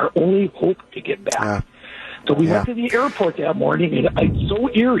 That would be our only hope to get back. So we went to the airport that morning, and it's so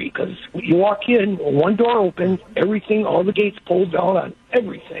eerie because you walk in, one door opens, everything, all the gates pulled down on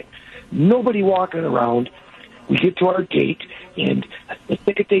everything. Nobody walking around. We get to our gate, and the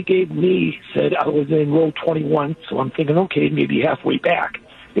ticket they gave me said I was in row 21, so I'm thinking, okay, maybe halfway back.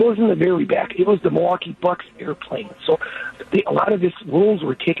 It wasn't the very back. It was the Milwaukee Bucks airplane. So a lot of these rules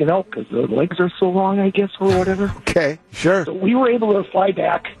were taken out because the legs are so long, I guess, or whatever. Okay, sure. So we were able to fly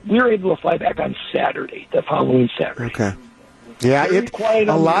back. We were able to fly back on Saturday, the following Saturday. Okay. Yeah, Very quiet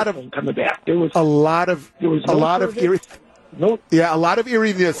on the airplane coming back. There was a lot of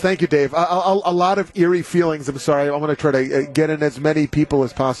eeriness. Thank you, Dave. A lot of eerie feelings. I'm sorry. I want to try to get in as many people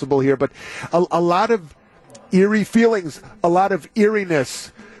as possible here, but a lot of eerie feelings, a lot of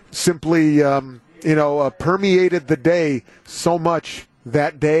eeriness simply, permeated the day so much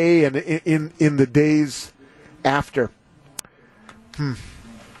that day and in the days after.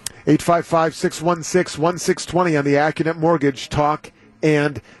 855-616-1620 on the AccuNet Mortgage talk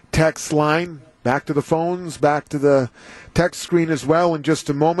and text line. Back to the phones, back to the text screen as well in just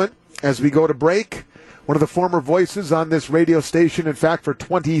a moment as we go to break. One of the former voices on this radio station, in fact, for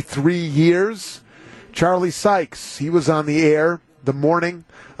 23 years, Charlie Sykes. He was on the air the morning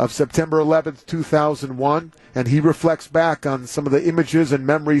of September 11th, 2001, and he reflects back on some of the images and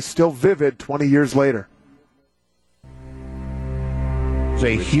memories still vivid 20 years later.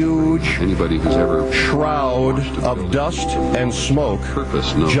 A huge shroud of dust and smoke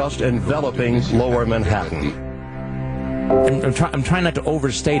just enveloping lower Manhattan. I'm trying not to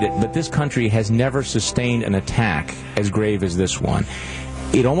overstate it, but this country has never sustained an attack as grave as this one.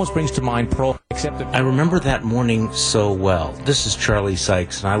 It almost brings to mind Pearl, except that I remember that morning so well. This is Charlie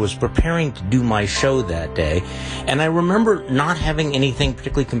Sykes, and I was preparing to do my show that day, and I remember not having anything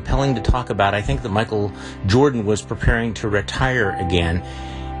particularly compelling to talk about. I think that Michael Jordan was preparing to retire again.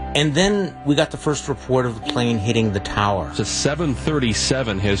 And then we got the first report of the plane hitting the tower. The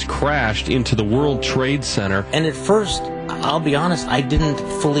 737 has crashed into the World Trade Center. And at first, I'll be honest, I didn't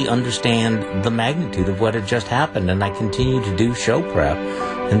fully understand the magnitude of what had just happened, and I continued to do show prep.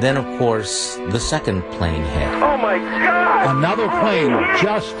 And then, of course, the second plane hit. Oh, my God! Another plane,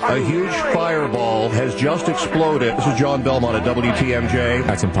 a huge fireball has just exploded. This is John Belmont at WTMJ.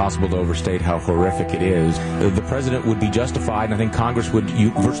 That's impossible to overstate how horrific it is. The president would be justified, and I think Congress would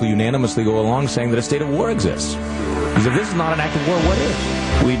virtually unanimously go along saying that a state of war exists. Because if this is not an act of war, what is?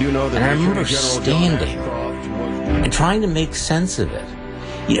 We do know that. And I remember standing and trying to make sense of it.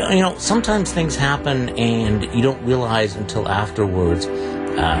 You know, sometimes things happen and you don't realize until afterwards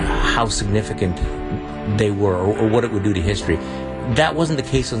how significant they were or what it would do to history. That wasn't the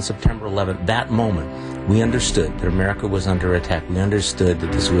case on September 11th. That moment, we understood that America was under attack. We understood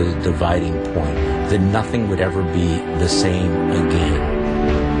that this was a dividing point, that nothing would ever be the same again.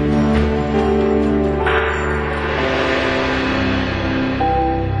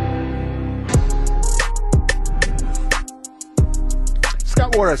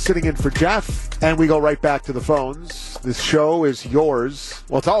 Scott Warras sitting in for Jeff, and we go right back to the phones. This show is yours.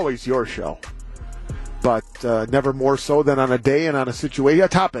 Well, it's always your show, but never more so than on a day and on a situation, a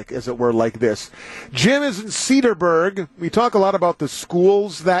topic, as it were, like this. Jim is in Cedarburg. We talk a lot about the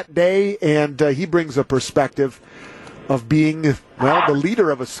schools that day, and he brings a perspective of being, well, the leader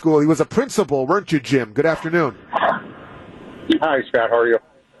of a school. He was a principal, weren't you, Jim? Good afternoon. Hi, Scott. How are you?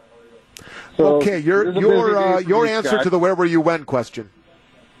 So, okay, your answer Scott, to the where were you when question.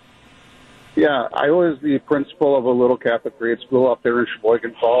 Yeah, I was the principal of a little Catholic grade school up there in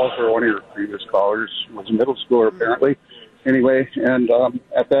Sheboygan Falls, or one of your previous callers was a middle schooler, apparently. Anyway, and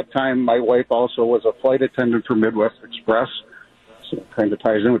at that time, my wife also was a flight attendant for Midwest Express, so it kind of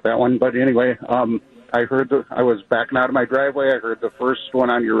ties in with that one. But anyway, I was backing out of my driveway. I heard the first one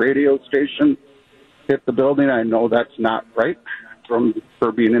on your radio station hit the building. I know that's not right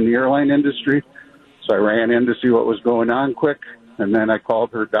for being in the airline industry. So I ran in to see what was going on quick, and then I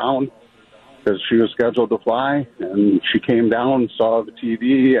called her down because she was scheduled to fly, and she came down, saw the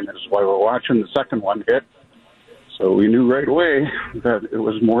TV, and that's why we're watching the second one hit. So we knew right away that it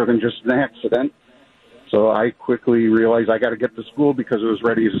was more than just an accident. So I quickly realized I got to get to school because it was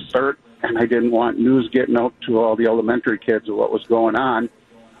ready to start, and I didn't want news getting out to all the elementary kids of what was going on.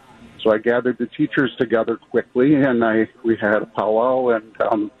 So I gathered the teachers together quickly, and we had a powwow,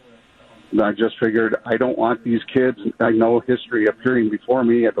 and I just figured I don't want these kids, I know history appearing before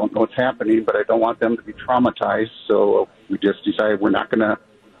me, I don't know what's happening, but I don't want them to be traumatized. So we just decided we're not going to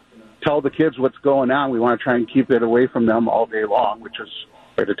tell the kids what's going on. We want to try and keep it away from them all day long, which is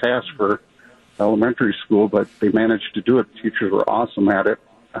quite a task for elementary school, but they managed to do it. The teachers were awesome at it.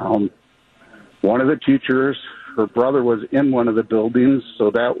 One of the teachers, her brother was in one of the buildings,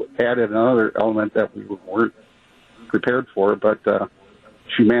 so that added another element that we weren't prepared for, but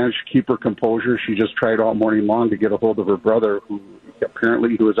she managed to keep her composure. She just tried all morning long to get a hold of her brother, who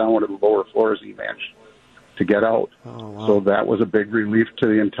apparently he was on one of the lower floors. He managed to get out. So that was a big relief to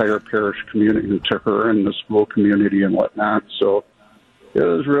the entire parish community and to her and the school community and whatnot. So it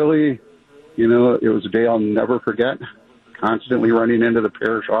was really, it was a day I'll never forget, constantly running into the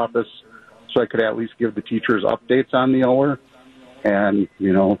parish office so I could at least give the teachers updates on the hour and,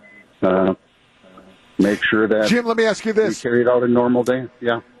 make sure that Jim, let me ask you this. We carried out a normal day.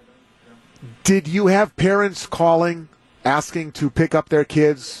 Yeah. Did you have parents calling, asking to pick up their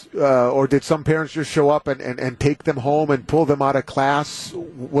kids, or did some parents just show up and take them home and pull them out of class?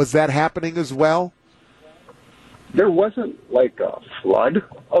 Was that happening as well? There wasn't like a flood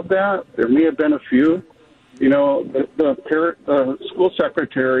of that. There may have been a few. The school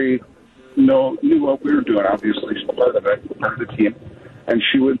secretary knew what we were doing, obviously, she's part of the team. And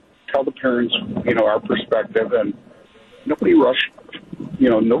she would tell the parents, our perspective, and nobody rushed,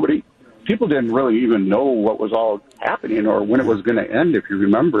 people didn't really even know what was all happening or when it was going to end. If you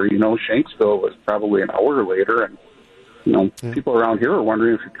remember, Shanksville was probably an hour later, and, people around here were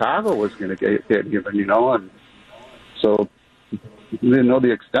wondering if Chicago was going to get hit even, and so we didn't know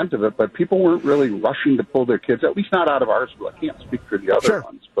the extent of it, but people weren't really rushing to pull their kids, at least not out of our school. I can't speak for the other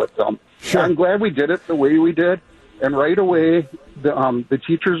ones, but I'm glad we did it the way we did. And right away, the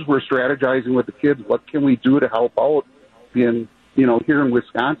teachers were strategizing with the kids. What can we do to help out in, here in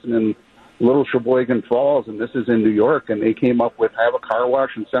Wisconsin and Little Sheboygan Falls, and this is in New York, and they came up with have a car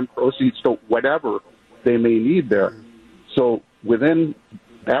wash and send proceeds to whatever they may need there. So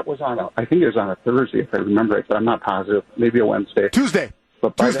that was I think it was on a Thursday, if I remember right, but I'm not positive. Maybe a Wednesday. Tuesday.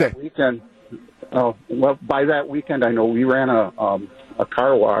 But by that weekend, by that weekend, I know we ran a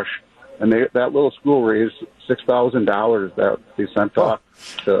car wash, and that little school raised $6,000 that they sent off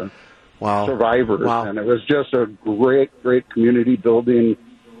to survivors. And it was just a great, great community building.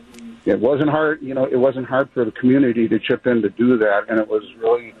 It wasn't hard, it wasn't hard for the community to chip in to do that. And it was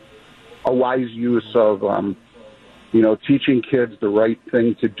really a wise use of, teaching kids the right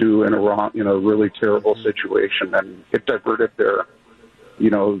thing to do in a really terrible situation. And it diverted their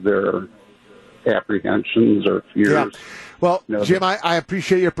apprehensions or fears. Yeah. Well, Jim, I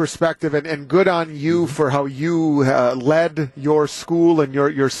appreciate your perspective, and good on you for how you led your school and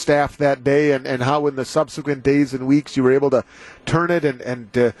your staff that day, and how in the subsequent days and weeks you were able to turn it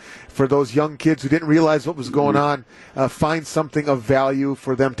and for those young kids who didn't realize what was going on, find something of value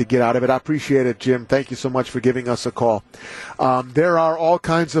for them to get out of it. I appreciate it, Jim. Thank you so much for giving us a call. There are all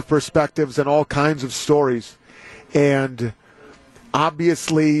kinds of perspectives and all kinds of stories, and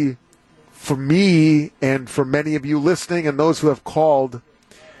obviously, for me and for many of you listening and those who have called,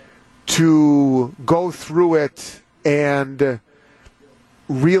 to go through it and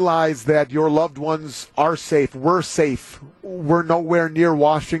realize that your loved ones are safe, we're safe. We're nowhere near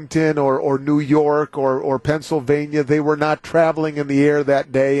Washington or New York or Pennsylvania. They were not traveling in the air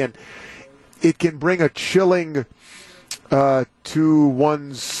that day, and it can bring a chilling to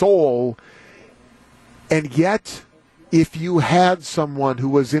one's soul. And yet, if you had someone who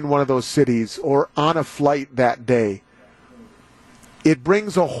was in one of those cities or on a flight that day, it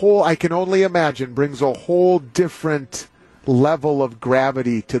brings I can only imagine, brings a whole different level of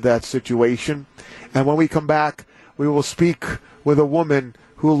gravity to that situation. And when we come back, we will speak with a woman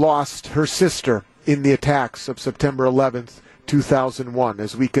who lost her sister in the attacks of September 11th, 2001.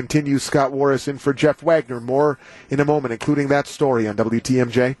 As we continue, Scott Warras in for Jeff Wagner. More in a moment, including that story on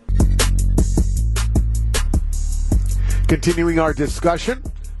WTMJ. Continuing our discussion,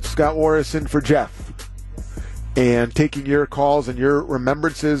 Scott Warras in for Jeff, and taking your calls and your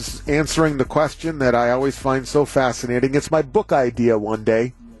remembrances, answering the question that I always find so fascinating. It's my book idea one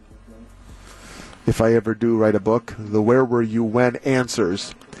day, if I ever do write a book, the Where Were You When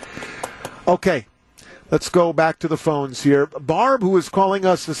Answers. Okay, let's go back to the phones here. Barb, who is calling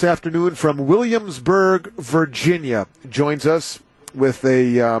us this afternoon from Williamsburg, Virginia, joins us with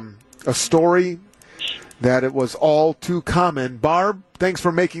a story that it was all too common. Barb, thanks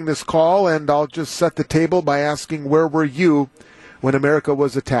for making this call, and I'll just set the table by asking, where were you when America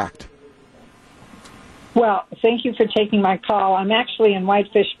was attacked? Well, thank you for taking my call. I'm actually in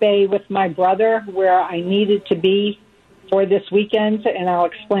Whitefish Bay with my brother, where I needed to be for this weekend, and I'll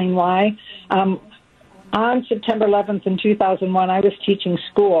explain why. On September 11th in 2001, I was teaching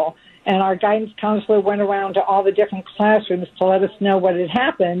school, and our guidance counselor went around to all the different classrooms to let us know what had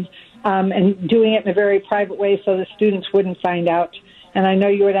happened, and doing it in a very private way so the students wouldn't find out. And I know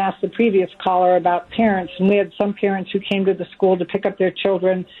you had asked the previous caller about parents, and we had some parents who came to the school to pick up their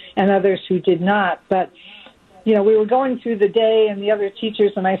children and others who did not. But, we were going through the day, and the other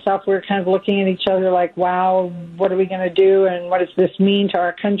teachers and myself were kind of looking at each other like, wow, what are we going to do, and what does this mean to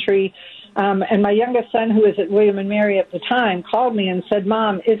our country? And my youngest son, who was at William and Mary at the time, called me and said,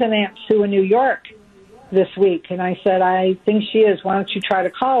 Mom, isn't Aunt Sue in New York? this week. And I said, I think she is. Why don't you try to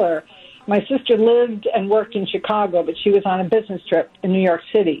call her? My sister lived and worked in Chicago, but she was on a business trip in New York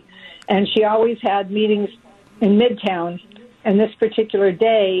City. And she always had meetings in Midtown. And this particular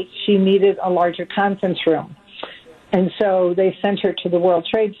day, she needed a larger conference room. And so they sent her to the World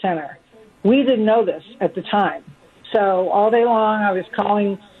Trade Center. We didn't know this at the time. So all day long, I was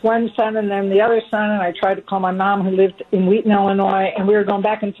calling one son and then the other son, and I tried to call my mom who lived in Wheaton, Illinois, and we were going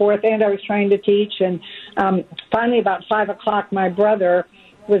back and forth, and I was trying to teach. And finally, about 5 o'clock, my brother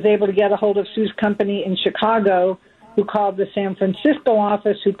was able to get a hold of Sue's company in Chicago, who called the San Francisco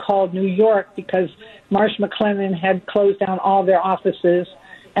office, who called New York because Marsh McLennan had closed down all their offices.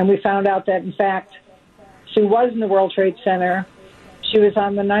 And we found out that, in fact, Sue was in the World Trade Center. She was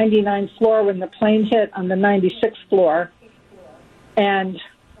on the 99th floor when the plane hit on the 96th floor. And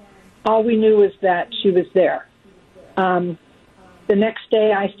all we knew was that she was there. The next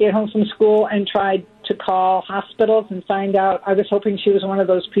day, I stayed home from school and tried to call hospitals and find out. I was hoping she was one of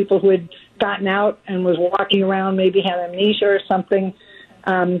those people who had gotten out and was walking around, maybe had amnesia or something.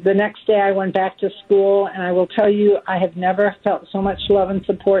 The next day, I went back to school, and I will tell you, I have never felt so much love and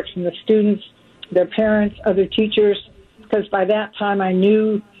support from the students, their parents, other teachers, because by that time I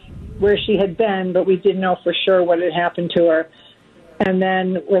knew where she had been, but we didn't know for sure what had happened to her. And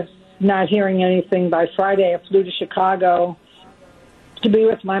then with not hearing anything by Friday, I flew to Chicago to be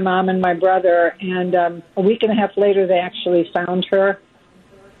with my mom and my brother. And a week and a half later, they actually found her.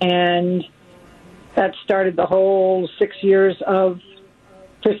 And that started the whole 6 years of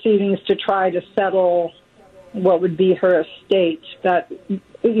proceedings to try to settle what would be her estate. That, you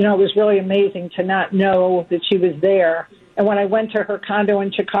know, it was really amazing to not know that she was there. And when I went to her condo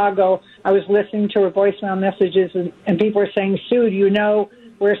in Chicago, I was listening to her voicemail messages, and people were saying, Sue, do you know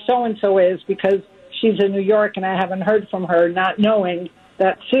where so-and-so is? Because she's in New York, and I haven't heard from her, not knowing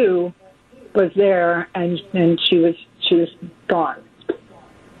that Sue was there, and she was gone.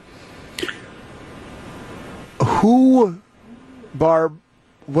 Who, Barb,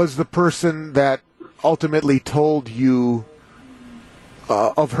 was the person that ultimately told you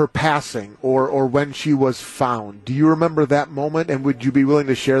of her passing or when she was found? Do you remember that moment, and would you be willing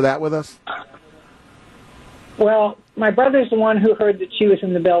to share that with us? Well, my brother's the one who heard that she was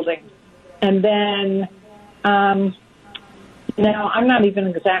in the building. And then, now, I'm not even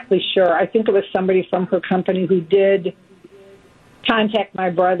exactly sure. I think it was somebody from her company who did contact my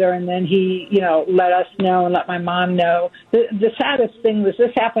brother, and then he, let us know and let my mom know. The saddest thing was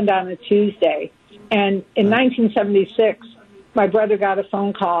this happened on a Tuesday. And in 1976, my brother got a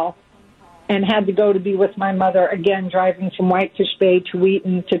phone call and had to go to be with my mother, again, driving from Whitefish Bay to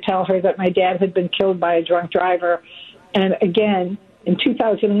Wheaton to tell her that my dad had been killed by a drunk driver. And again, in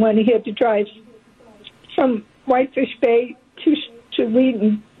 2001, he had to drive from Whitefish Bay to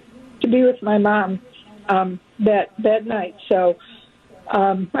Wheaton to be with my mom that night. So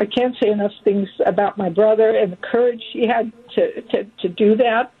I can't say enough things about my brother and the courage he had to do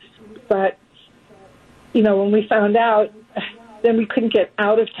that. But, when we found out, then we couldn't get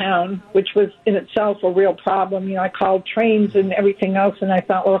out of town, which was in itself a real problem. I called trains and everything else, and I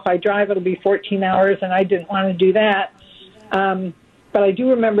thought, well, if I drive, it'll be 14 hours, and I didn't want to do that. But I do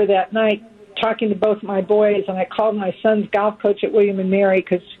remember that night talking to both my boys, and I called my son's golf coach at William & Mary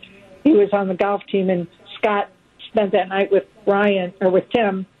because he was on the golf team, and Scott spent that night with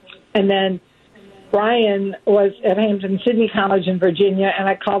Tim, and then Brian was at Hampton-Sydney College in Virginia, and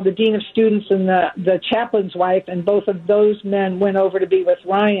I called the dean of students and the chaplain's wife, and both of those men went over to be with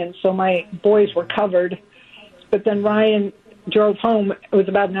Ryan, so my boys were covered. But then Ryan drove home. It was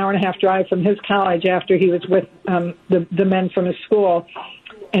about an hour and a half drive from his college after he was with the men from his school,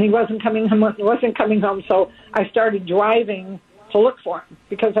 and he wasn't coming home, so I started driving to look for him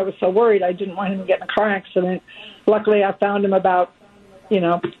because I was so worried. I didn't want him to get in a car accident. Luckily, I found him about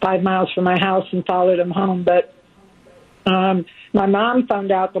 5 miles from my house and followed him home. But my mom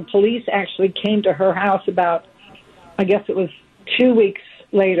found out the police actually came to her house about, I guess it was 2 weeks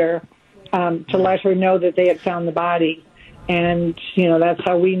later, to let her know that they had found the body. And, that's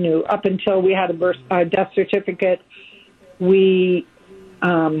how we knew. Up until we had a death certificate, I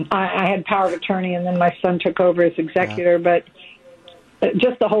had power of attorney, and then my son took over as executor. But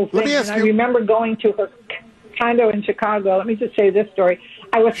just the whole thing. And I remember going to her condo in Chicago. Let me just say this story.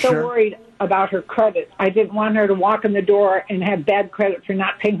 I was so worried about her credit. I didn't want her to walk in the door and have bad credit for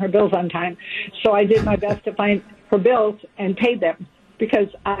not paying her bills on time. So I did my best to find her bills and pay them because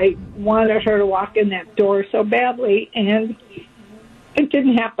I wanted her to walk in that door so badly, and it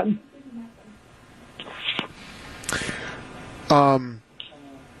didn't happen.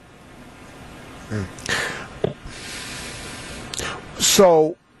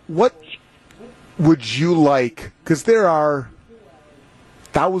 So what would you like, because there are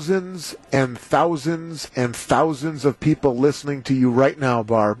thousands and thousands and thousands of people listening to you right now,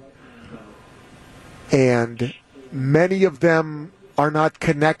 Barb, and many of them are not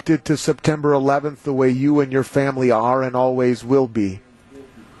connected to September 11th the way you and your family are and always will be.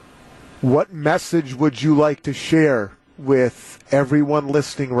 What message would you like to share with everyone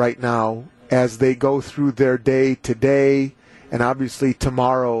listening right now as they go through their day today and obviously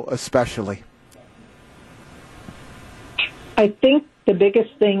tomorrow especially? I think the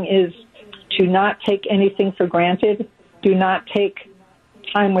biggest thing is to not take anything for granted. Do not take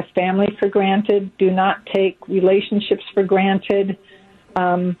time with family for granted. Do not take relationships for granted.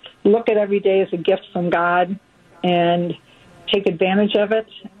 Look at every day as a gift from God and take advantage of it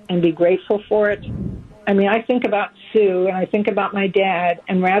and be grateful for it. I mean, I think about Sue and I think about my dad,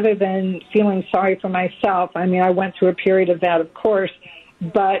 and rather than feeling sorry for myself, I mean, I went through a period of that, of course,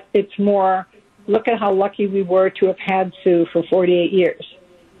 but it's more, look at how lucky we were to have had Sue for 48 years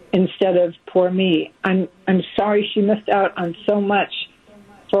instead of poor me. I'm sorry she missed out on so much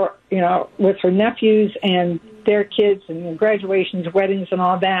for, with her nephews and their kids and graduations, weddings and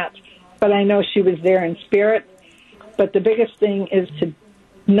all that. But I know she was there in spirit. But the biggest thing is to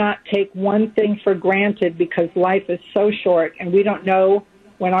not take one thing for granted, because life is so short and we don't know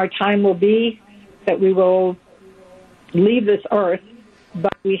when our time will be that we will leave this earth.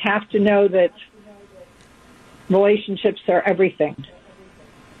 But we have to know that relationships are everything.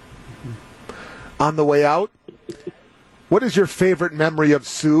 On the way out, what is your favorite memory of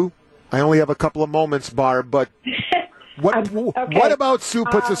Sue? I only have a couple of moments, Barb, but what about Sue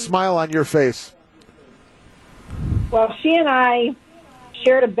puts a smile on your face? Well, she and I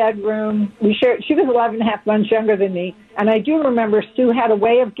shared a bedroom. She was 11 and a half months younger than me, and I do remember Sue had a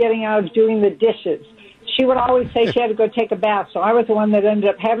way of getting out of doing the dishes. She would always say she had to go take a bath, so I was the one that ended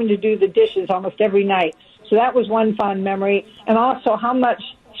up having to do the dishes almost every night. So that was one fond memory, and also how much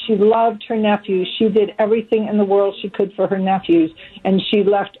she loved her nephews. She did everything in the world she could for her nephews, and she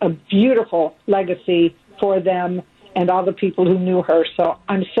left a beautiful legacy for them and all the people who knew her. So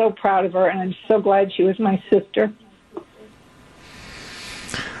I'm so proud of her, and I'm so glad she was my sister.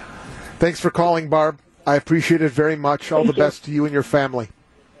 Thanks for calling, Barb. I appreciate it very much. All the best to you and your family.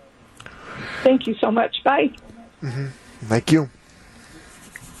 Thank you so much. Bye. Mm-hmm. Thank you.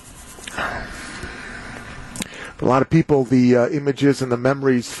 For a lot of people, the images and the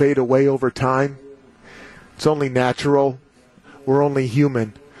memories fade away over time. It's only natural. We're only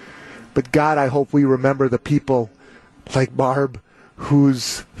human. But God, I hope we remember the people like Barb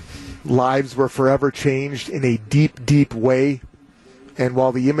whose lives were forever changed in a deep, deep way. And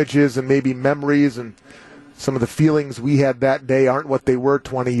while the images and maybe memories and some of the feelings we had that day aren't what they were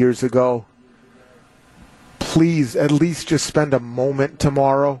 20 years ago, please at least just spend a moment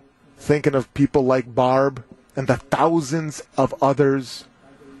tomorrow thinking of people like Barb and the thousands of others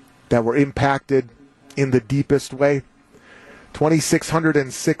that were impacted in the deepest way.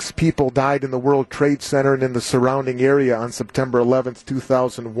 2,606 people died in the World Trade Center and in the surrounding area on September 11th,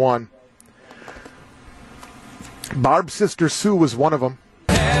 2001. Barb's sister Sue was one of them.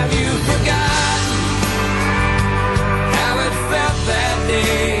 Have you forgotten how it felt that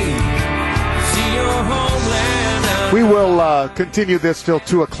day? See your homeland. We will continue this till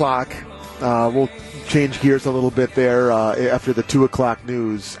 2 o'clock. We'll change gears a little bit there after the 2 o'clock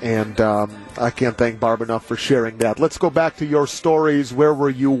news, and I can't thank Barb enough for sharing that. Let's go back to your stories. Where were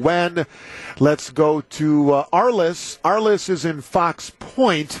you when? Let's go to Arliss. Arliss is in Fox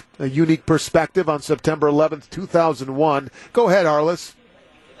Point, a unique perspective on September 11th, 2001. Go ahead, Arliss.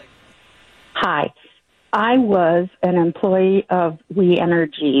 Hi. I was an employee of We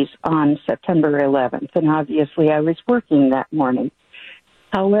Energies on September 11th, and obviously I was working that morning.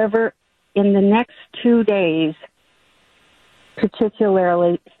 However, in the next 2 days,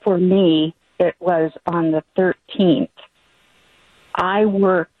 particularly for me, it was on the 13th. I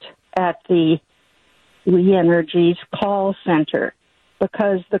worked at the We Energies call center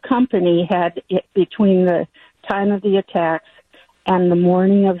because the company had, between the time of the attacks and the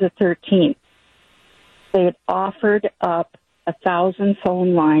morning of the 13th, they had offered up 1,000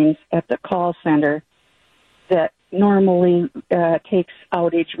 phone lines at the call center that normally takes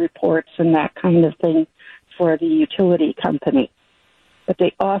outage reports and that kind of thing for the utility company. But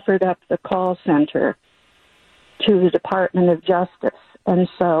they offered up the call center to the Department of Justice. And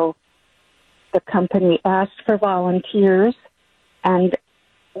so the company asked for volunteers, and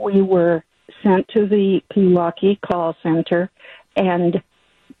we were sent to the Pewaukee call center and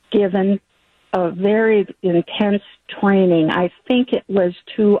given a very intense training. I think it was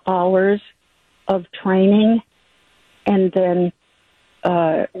 2 hours of training, and then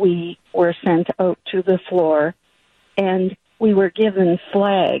we were sent out to the floor, and we were given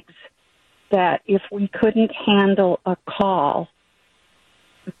flags that if we couldn't handle a call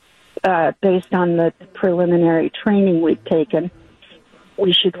based on the preliminary training we'd taken,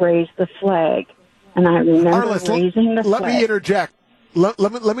 we should raise the flag. And I remember raising the flag. Let me interject.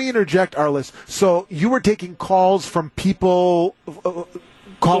 Let me interject, Arliss. So you were taking calls from people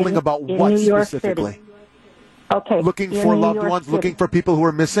calling about what specifically? City. Okay. Looking for loved ones, looking for people who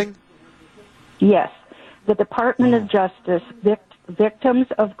are missing? Yes. The Department of Justice Victims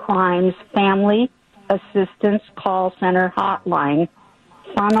of Crimes Family Assistance Call Center hotline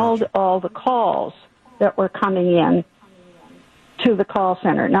funneled all the calls that were coming in to the call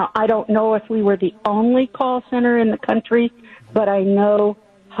center. Now, I don't know if we were the only call center in the country, but I know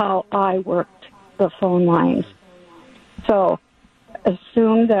how I worked the phone lines. So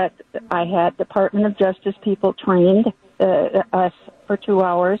assume that I had Department of Justice people trained us for 2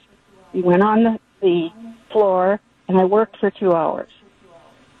 hours. We went on the floor, and I worked for 2 hours.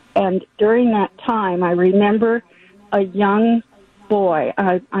 And during that time, I remember a young boy,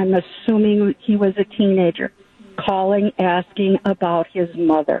 I'm assuming he was a teenager, calling, asking about his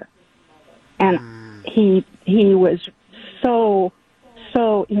mother. And he was so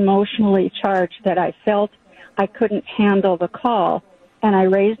emotionally charged that I felt I couldn't handle the call. And I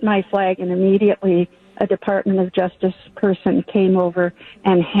raised my flag, and immediately a Department of Justice person came over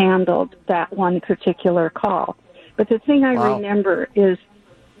and handled that one particular call. But the thing I remember is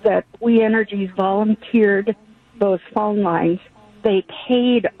that We Energies volunteered those phone lines. They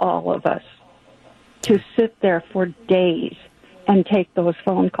paid all of us to sit there for days and take those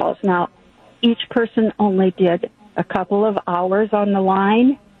phone calls. Now, each person only did a couple of hours on the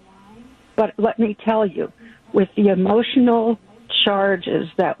line, but let me tell you, with the emotional charges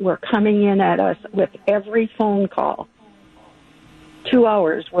that were coming in at us with every phone call, 2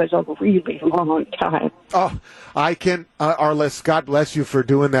 hours was a really long time. Oh, I can, Arliss, God bless you for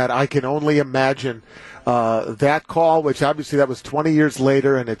doing that. I can only imagine that call, which obviously that was 20 years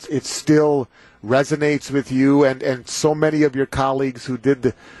later, and it still resonates with you and so many of your colleagues who did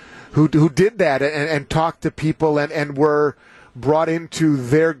that and talked to people and were brought into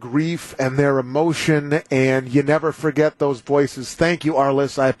their grief and their emotion, and you never forget those voices. Thank you,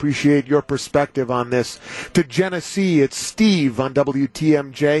 Arliss. I appreciate your perspective on this. To Genesee, it's Steve on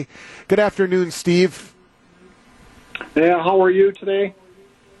WTMJ. Good afternoon, Steve. Yeah, how are you today?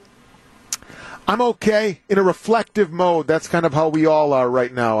 I'm okay, in a reflective mode. That's kind of how we all are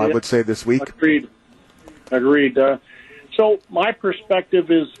right now, I would say, this week. Agreed. So my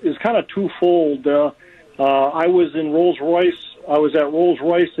perspective is kind of twofold. I was in Rolls-Royce. I was at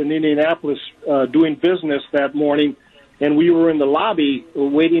Rolls-Royce in Indianapolis doing business that morning, and we were in the lobby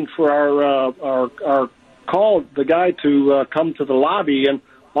waiting for our call, the guy to come to the lobby, and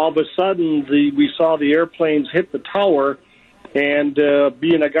all of a sudden we saw the airplanes hit the tower, and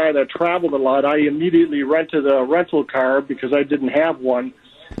being a guy that traveled a lot, I immediately rented a rental car because I didn't have one,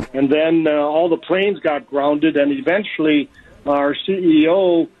 and then all the planes got grounded, and eventually our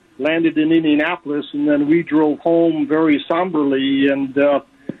CEO landed in Indianapolis, and then we drove home very somberly. And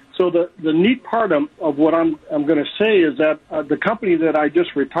so the neat part of what I'm going to say is that the company that I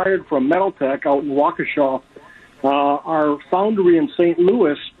just retired from, Metaltech, out in Waukesha, our foundry in St.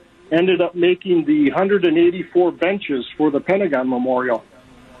 Louis ended up making the 184 benches for the Pentagon Memorial.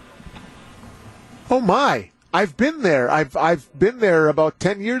 Oh, my. I've been there. I've been there about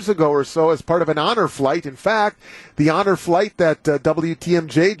 10 years ago or so as part of an honor flight. In fact, the honor flight that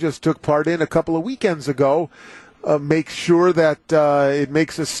WTMJ just took part in a couple of weekends ago makes sure that it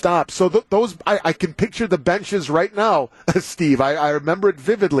makes a stop. So those I can picture the benches right now, Steve. I remember it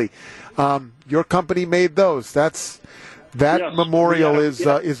vividly. Your company made those. That memorial is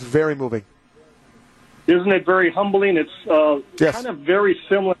very moving. Isn't it very humbling? It's kind of very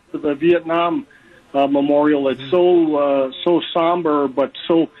similar to the Vietnam memorial. It's so somber, but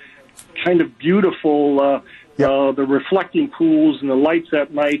so kind of beautiful. The reflecting pools and the lights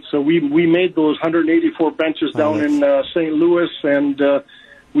at night. So we made those 184 benches down in St. Louis, and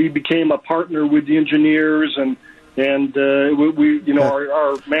we became a partner with the engineers, and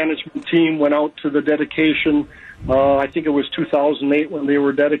our management team went out to the dedication. I think it was 2008 when they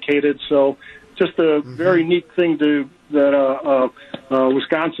were dedicated. So just a very neat thing that a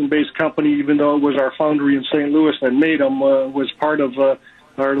Wisconsin-based company, even though it was our foundry in St. Louis that made them, was part of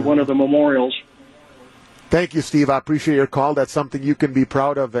one of the memorials. Thank you, Steve. I appreciate your call. That's something you can be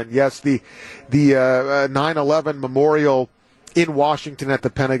proud of. And yes, the 9/11 memorial in Washington at the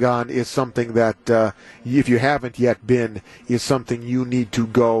Pentagon is something that, if you haven't yet been, is something you need to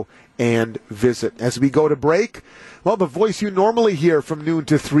go and visit. As we go to break, well, the voice you normally hear from noon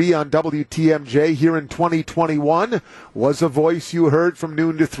to 3 on WTMJ here in 2021 was a voice you heard from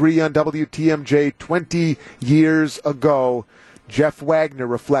noon to 3 on WTMJ 20 years ago. Jeff Wagner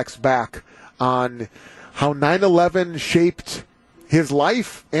reflects back on how 9/11 shaped his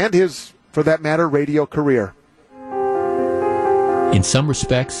life and his, for that matter, radio career. In some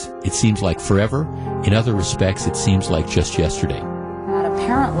respects, it seems like forever. In other respects, it seems like just yesterday.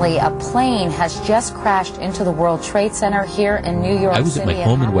 Apparently, a plane has just crashed into the World Trade Center here in New York City. I was at my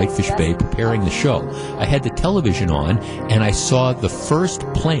home in Whitefish Bay preparing the show. I had the television on, and I saw the first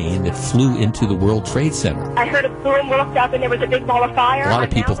plane that flew into the World Trade Center. I heard a boom, looked up, and there was a big ball of fire. A lot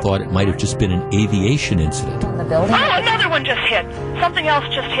of people thought it might have just been an aviation incident. The building. Oh, another one just hit. Something else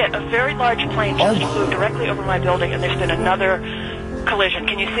just hit. A very large plane just flew directly over my building, and there's been another collision.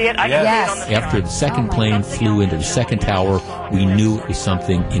 Can you see it? I can see it on the screen. After the second plane flew into the second tower, we knew it was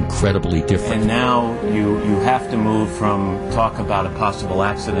something incredibly different. And now you have to move from talk about a possible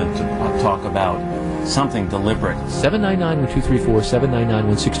accident to talk about something deliberate. 799-1234,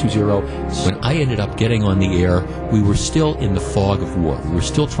 799-1620. When I ended up getting on the air, we were still in the fog of war. We were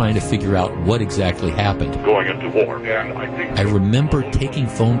still trying to figure out what exactly happened. Going into war. And I remember taking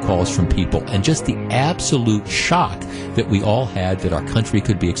phone calls from people and just the absolute shock that we all had that our country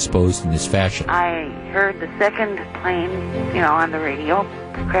could be exposed in this fashion. I heard the second plane, on the radio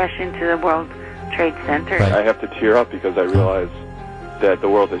crash into the World Trade Center. Right. I have to tear up because I realize that the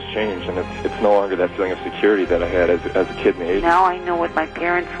world has changed, and it's no longer that feeling of security that I had as a kid in the 80s. Now I know what my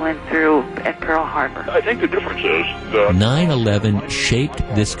parents went through at Pearl Harbor. I think the difference is that 9/11 shaped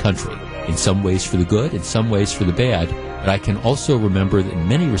this country, in some ways for the good, in some ways for the bad. But I can also remember that in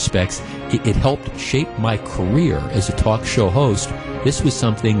many respects, it helped shape my career as a talk show host. This was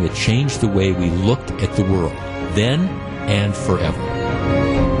something that changed the way we looked at the world, then and forever.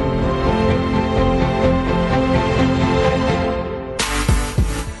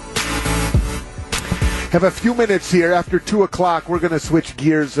 Have a few minutes here. After 2 o'clock, we're going to switch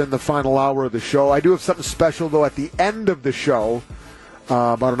gears in the final hour of the show. I do have something special, though, at the end of the show,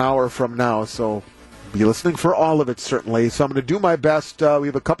 about an hour from now, so be listening for all of it, certainly. So I'm going to do my best. We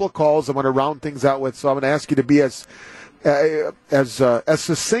have a couple of calls I want to round things out with, so I'm going to ask you to be as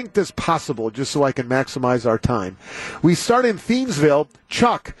succinct as possible, just so I can maximize our time. We start in Thiensville.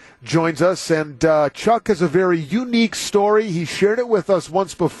 Chuck joins us, and Chuck has a very unique story. He shared it with us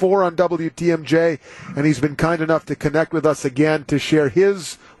once before on WTMJ, and he's been kind enough to connect with us again to share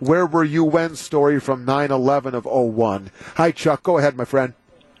his Where Were You When story from 9/11 of 01. Hi, Chuck. Go ahead, my friend.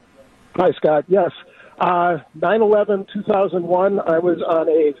 Hi, Scott. Yes. 9/11, 2001, I was on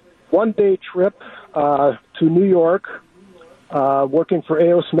a one-day trip to New York, working for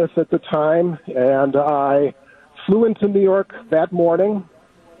A.O. Smith at the time, and I flew into New York that morning.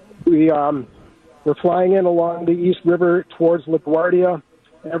 We were flying in along the East River towards LaGuardia.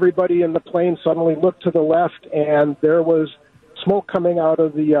 Everybody in the plane suddenly looked to the left, and there was smoke coming out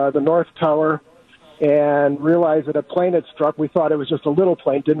of the North Tower, and realized that a plane had struck. We thought it was just a little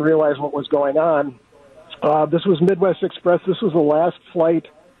plane, didn't realize what was going on. This was Midwest Express. This was the last flight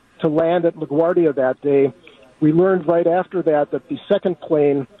to land at LaGuardia that day. We learned right after that the second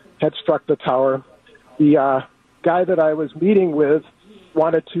plane had struck the tower. The guy that I was meeting with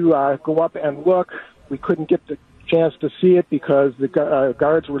wanted to go up and look. We couldn't get the chance to see it because the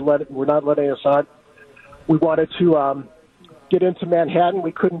guards were not letting us on. We wanted to get into Manhattan.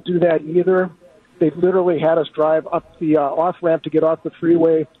 We couldn't do that either. They literally had us drive up the off-ramp to get off the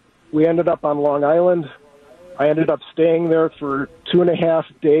freeway. We ended up on Long Island. I ended up staying there for 2.5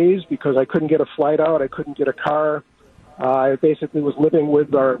 days because I couldn't get a flight out. I couldn't get a car. I basically was living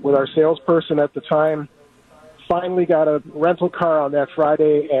with our salesperson at the time. Finally got a rental car on that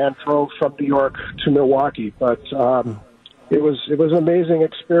Friday and drove from New York to Milwaukee. But it was an amazing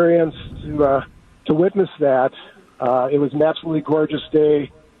experience to witness that. It was an absolutely gorgeous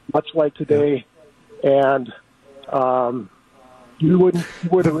day, much like today, and you wouldn't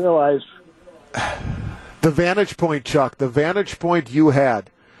realize. The vantage point, Chuck, the vantage point you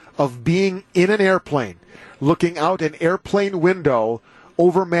had of being in an airplane, looking out an airplane window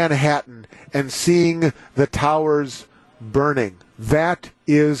over Manhattan and seeing the towers burning. That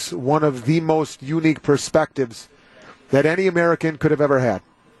is one of the most unique perspectives that any American could have ever had.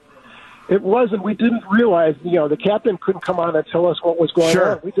 It was, and we didn't realize, the captain couldn't come on and tell us what was going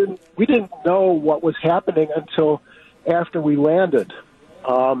on. We didn't know what was happening until after we landed.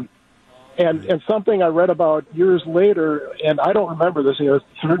 And something I read about years later, and I don't remember this,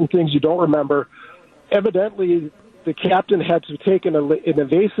 certain things you don't remember. Evidently, the captain had to take an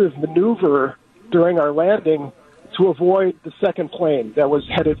evasive maneuver during our landing to avoid the second plane that was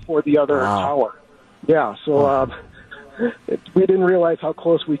headed for the other tower. Yeah, so we didn't realize how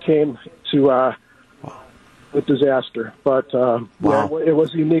close we came to the disaster. But yeah, it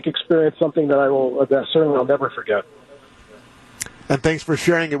was a unique experience, something that certainly I'll never forget. And thanks for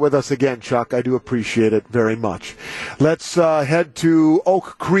sharing it with us again, Chuck. I do appreciate it very much. Let's head to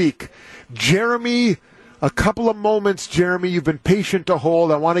Oak Creek. Jeremy, a couple of moments, Jeremy. You've been patient to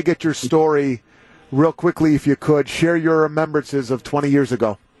hold. I want to get your story real quickly, if you could. Share your remembrances of 20 years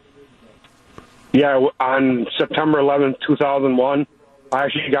ago. Yeah, on September 11th, 2001, I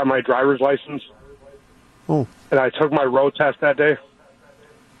actually got my driver's license. Oh. And I took my road test that day.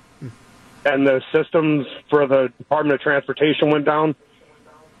 And the systems for the Department of Transportation went down.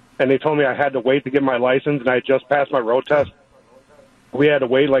 And they told me I had to wait to get my license, and I just passed my road test. We had to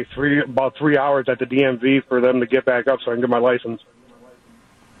wait like about 3 hours at the DMV for them to get back up so I can get my license.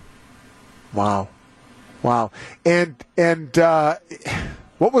 Wow. And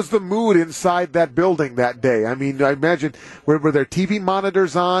what was the mood inside that building that day? I mean, I imagine, were there TV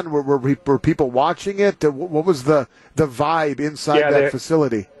monitors on? Were people watching it? What was the vibe inside that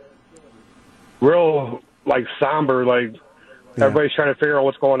facility? Real, somber, everybody's trying to figure out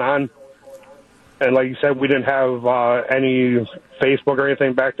what's going on. And like you said, we didn't have any Facebook or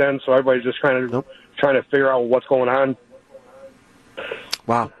anything back then, so everybody's just trying to figure out what's going on.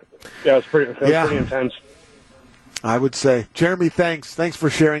 Wow. Yeah, it was pretty intense. I would say. Jeremy, thanks. Thanks for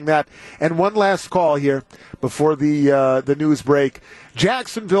sharing that. And one last call here before the news break.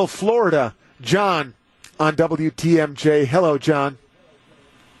 Jacksonville, Florida. John on WTMJ. Hello, John.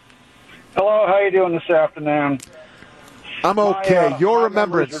 Hello, how you doing this afternoon? I'm okay. Your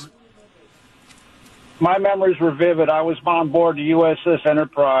remembrance. My memories were vivid. I was on board the USS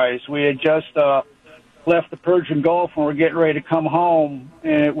Enterprise. We had just left the Persian Gulf and we're getting ready to come home,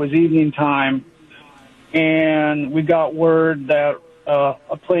 and it was evening time. And we got word that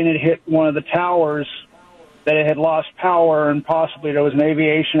a plane had hit one of the towers, that it had lost power, and possibly there was an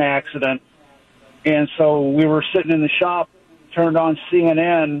aviation accident. And so we were sitting in the shop, turned on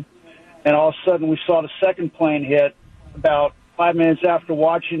CNN, and all of a sudden we saw the second plane hit. About 5 minutes after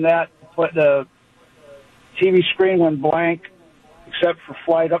watching that, the TV screen went blank, except for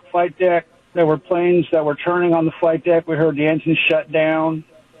flight deck. There were planes that were turning on the flight deck. We heard the engine shut down.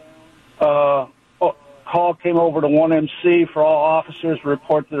 Call came over to 1MC for all officers to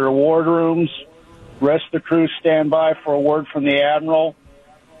report to their ward rooms. The rest of the crew stand by for a word from the Admiral.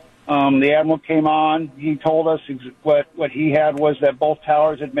 The Admiral came on. He told us what he had was that both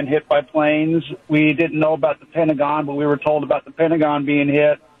towers had been hit by planes. We didn't know about the Pentagon, but we were told about the Pentagon being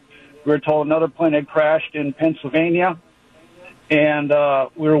hit. We were told another plane had crashed in Pennsylvania. And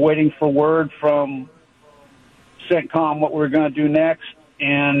we were waiting for word from CENTCOM what we were going to do next.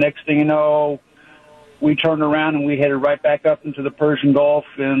 And next thing you know, we turned around and we headed right back up into the Persian Gulf,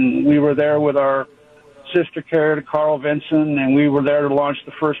 and we were there with our sister carrier, the Carl Vinson, and we were there to launch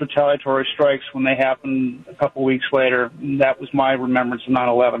the first retaliatory strikes when they happened a couple weeks later. And that was my remembrance of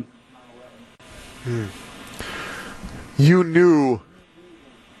 9/11. You knew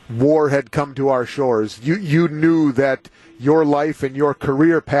war had come to our shores. You knew that your life and your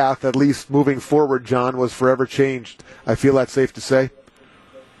career path, at least moving forward, John, was forever changed. I feel that's safe to say.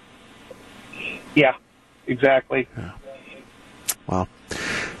 Yeah, exactly. Yeah. Wow.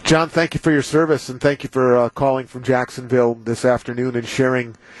 John, thank you for your service, and thank you for calling from Jacksonville this afternoon and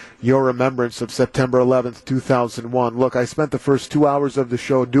sharing your remembrance of September 11th, 2001. Look, I spent the first 2 hours of the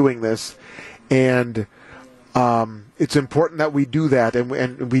show doing this, and it's important that we do that,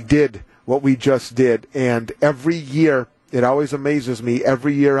 and we did what we just did. And every year, it always amazes me,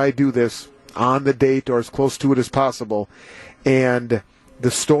 every year I do this on the date or as close to it as possible, and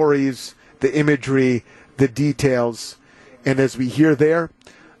the stories, the imagery, the details. And as we hear there,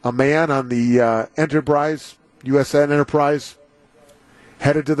 a man on the Enterprise, USN Enterprise,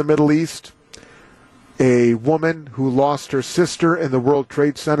 headed to the Middle East, a woman who lost her sister in the World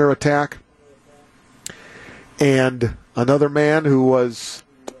Trade Center attack, and another man who was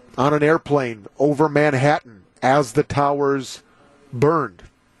on an airplane over Manhattan as the towers burned.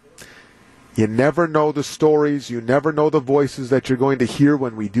 You never know the stories, you never know the voices that you're going to hear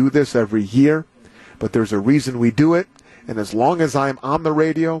when we do this every year, but there's a reason we do it, and as long as I'm on the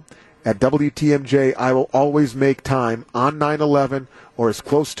radio at WTMJ, I will always make time on 9/11 or as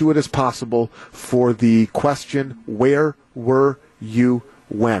close to it as possible for the question, where were you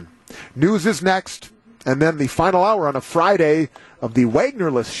when? News is next, and then the final hour on a Friday of the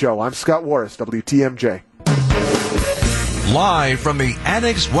Wagner Show. I'm Scott Warras, WTMJ. Live from the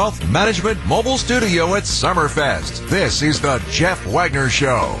Annex Wealth Management Mobile Studio at Summerfest, this is the Jeff Wagner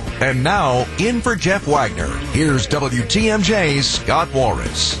Show. And now, in for Jeff Wagner, here's WTMJ's Scott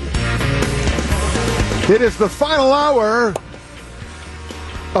Warras. It is the final hour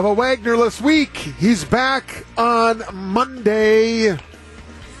of a Wagnerless week. He's back on Monday.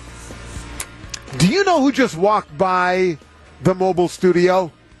 Do you know who just walked by the mobile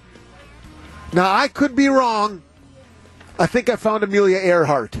studio? Now, I could be wrong. I think I found Amelia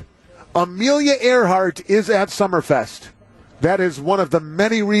Earhart. Amelia Earhart is at Summerfest. That is one of the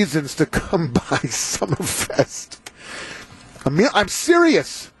many reasons to come by Summerfest. I'm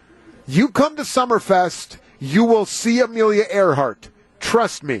serious. You come to Summerfest, you will see Amelia Earhart.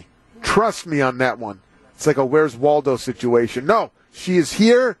 Trust me. Trust me on that one. It's like a Where's Waldo situation. No, she is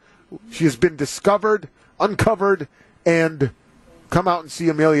here. She has been discovered, uncovered, and come out and see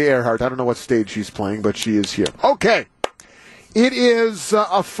Amelia Earhart. I don't know what stage she's playing, but she is here. Okay. It is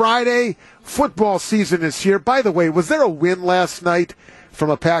a Friday. Football season is here. By the way, was there a win last night from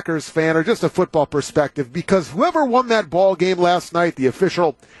a Packers fan or just a football perspective? Because whoever won that ball game last night, the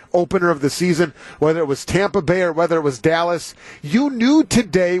official opener of the season, whether it was Tampa Bay or whether it was Dallas, you knew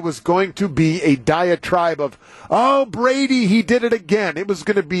today was going to be a diatribe of, oh, Brady, he did it again. It was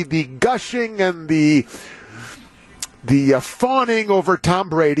going to be the gushing and the fawning over Tom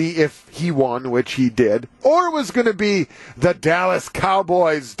Brady if he won, which he did. Or it was going to be the Dallas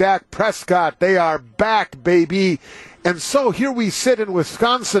Cowboys, Dak Prescott. They are back, baby. And so here we sit in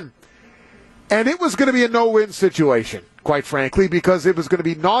Wisconsin, and it was going to be a no-win situation, quite frankly, because it was going to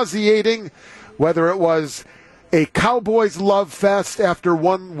be nauseating, whether it was a Cowboys love fest after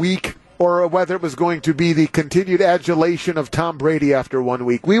 1 week or whether it was going to be the continued adulation of Tom Brady after 1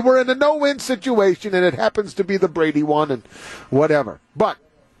 week. We were in a no-win situation, and it happens to be the Brady one and whatever. But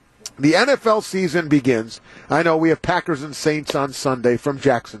the NFL season begins. I know we have Packers and Saints on Sunday from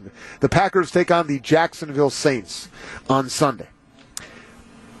Jacksonville. The Packers take on the Jacksonville Saints on Sunday.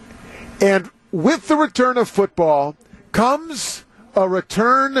 And with the return of football comes a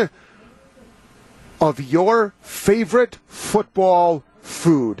return of your favorite football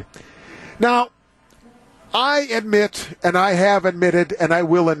food. Now, I admit, and I have admitted, and I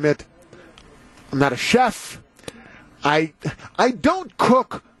will admit, I'm not a chef. I don't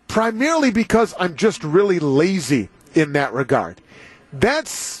cook primarily because I'm just really lazy in that regard.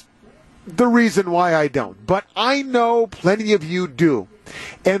 That's the reason why I don't. But I know plenty of you do.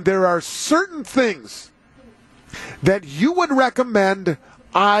 And there are certain things that you would recommend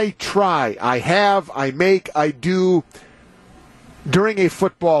I try. I have, I make, I do during a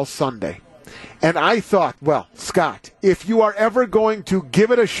football Sunday. And I thought, well, Scott, if you are ever going to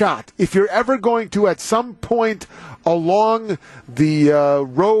give it a shot, if you're ever going to at some point along the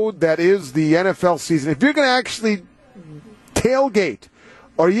road that is the NFL season, if you're going to actually tailgate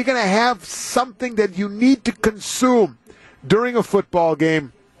or you're going to have something that you need to consume during a football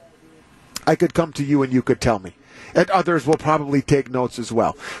game, I could come to you and you could tell me. And others will probably take notes as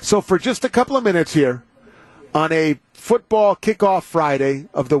well. So for just a couple of minutes here on a football kickoff Friday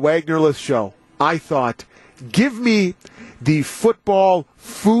of the Wagnerless Show, I thought, give me the football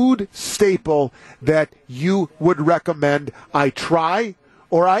food staple that you would recommend I try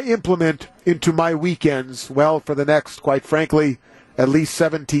or I implement into my weekends, well, for the next, quite frankly, at least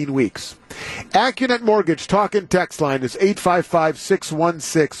 17 weeks. Accunet Mortgage talk and text line is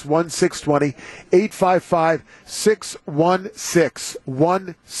 855-616-1620,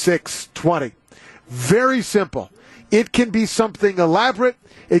 855-616-1620. Very simple. It can be something elaborate.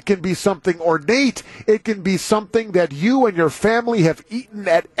 It can be something ornate. It can be something that you and your family have eaten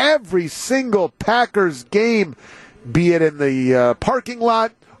at every single Packers game, be it in the parking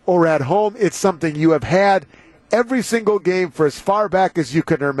lot or at home. It's something you have had every single game for as far back as you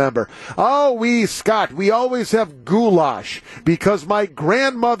can remember. Oh, Scott, we always have goulash because my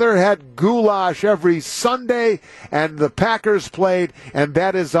grandmother had goulash every Sunday and the Packers played, and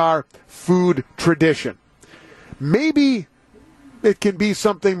that is our food tradition. Maybe it can be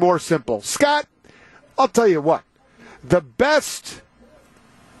something more simple. Scott, I'll tell you what. The best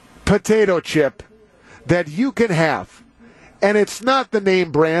potato chip that you can have, and it's not the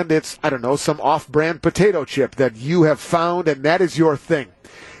name brand, it's, I don't know, some off-brand potato chip that you have found, and that is your thing.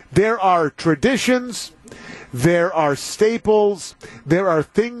 There are traditions, there are staples, there are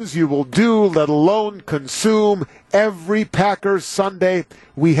things you will do, let alone consume every Packers Sunday.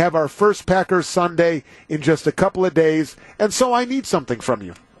 We have our first Packers Sunday in just a couple of days, and so I need something from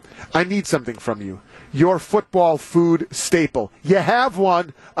you. I need something from you. Your football food staple. You have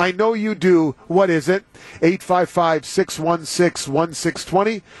one. I know you do. What is it?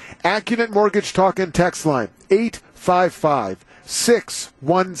 855-616-1620. Accunet Mortgage talk and text line. 855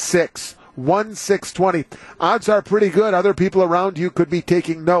 855-616-1620. Odds are pretty good. Other people around you could be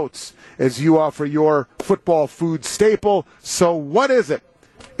taking notes as you offer your football food staple. So what is it?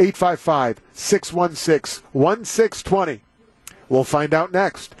 855-616-1620. We'll find out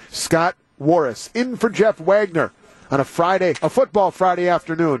next. Scott Warras in for Jeff Wagner on a football Friday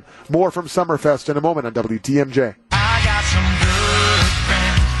afternoon. More from Summerfest in a moment on WTMJ. I got some good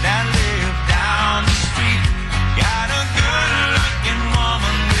friends that live down the street. Got a good-looking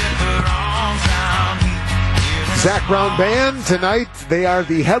woman with her arms around me. Zach Brown Band tonight. They are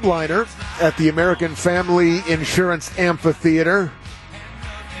the headliner at the American Family Insurance Amphitheater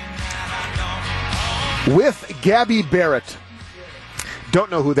with Gabby Barrett. Don't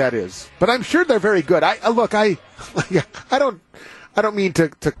know who that is, but I'm sure they're very good. I don't mean to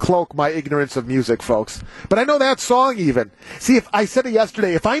cloak my ignorance of music, folks, but I know that song even. See, if I said it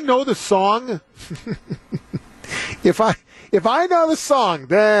yesterday, if I know the song, if I know the song,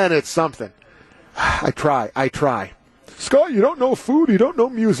 then it's something. I try. Scott, you don't know food, you don't know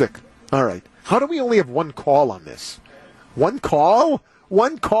music. All right. How do we only have one call on this? One call?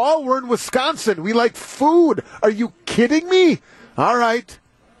 One call? We're in Wisconsin. We like food. Are you kidding me? All right.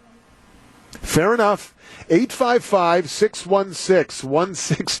 Fair enough.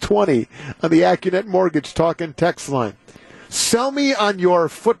 855-616-1620 on the AccuNet Mortgage Talk and Text line. Sell me on your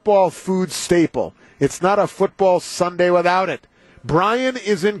football food staple. It's not a football Sunday without it. Brian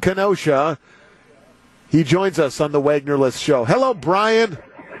is in Kenosha. He joins us on the Wagner List Show. Hello, Brian.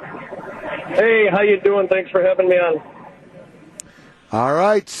 Hey, how you doing? Thanks for having me on. All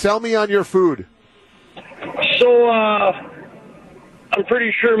right. Sell me on your food. So, I'm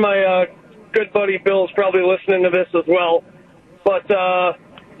pretty sure my good buddy Bill's probably listening to this as well. But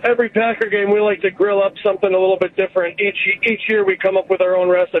every Packer game, we like to grill up something a little bit different. Each year we come up with our own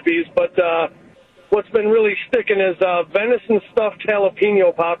recipes. But what's been really sticking is venison stuffed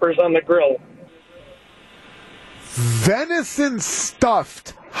jalapeno poppers on the grill. Venison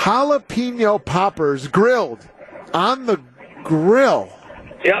stuffed jalapeno poppers grilled on the grill.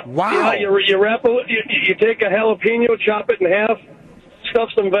 Yep. Wow. Yeah, you take a jalapeno, chop it in half, stuff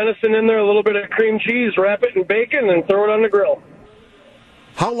some venison in there, a little bit of cream cheese, wrap it in bacon, and throw it on the grill.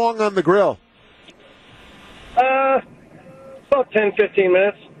 How long on the grill? About 10, 15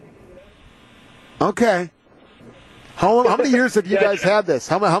 minutes. Okay. How many years have you guys had this?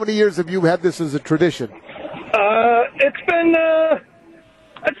 How many years have you had this as a tradition? It's been,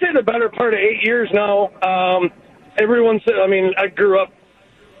 I'd say the better part of 8 years now. I grew up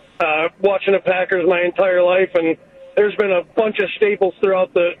watching the Packers my entire life, and there's been a bunch of staples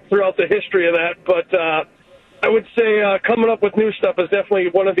throughout the history of that. But I would say coming up with new stuff is definitely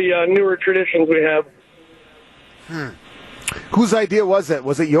one of the newer traditions we have. Whose idea was it?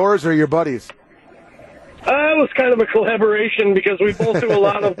 Was it yours or your buddy's? It was kind of a collaboration because we both do a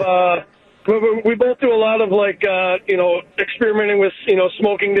lot of experimenting with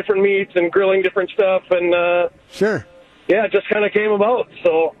smoking different meats and grilling different stuff, and sure. Yeah, it just kind of came about.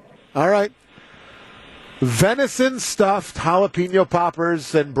 So, all right. Venison stuffed jalapeno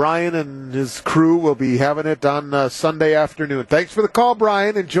poppers, and Brian and his crew will be having it on Sunday afternoon. Thanks for the call,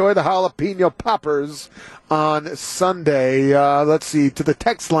 Brian. Enjoy the jalapeno poppers on Sunday. Let's see, to the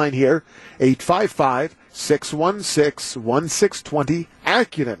text line here, 855-616-1620.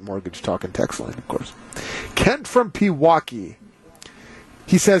 AccuNet Mortgage Talk and Text line, of course. Kent from Pewaukee.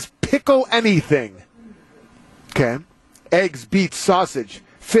 He says, pickle anything. Okay. Eggs, beets, sausage,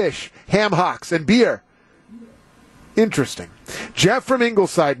 fish, ham hocks, and beer. Interesting. Jeff from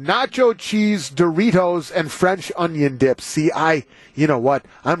Ingleside, nacho cheese, Doritos, and French onion dip. See, you know what?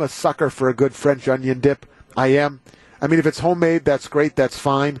 I'm a sucker for a good French onion dip. I am. I mean, if it's homemade, that's great. That's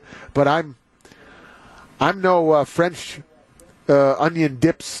fine. But I'm no French onion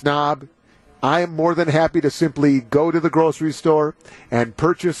dip snob. I am more than happy to simply go to the grocery store and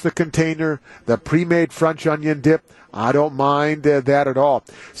purchase the container, the pre-made French onion dip. I don't mind that at all.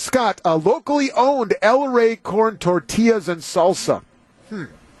 Scott, locally owned El Rey corn tortillas and salsa.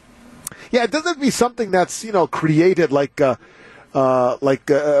 Yeah, it doesn't have to be something that's, created like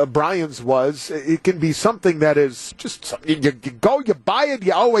Brian's was. It can be something that is just, you go, you buy it,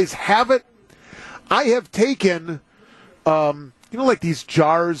 you always have it. I have taken, like these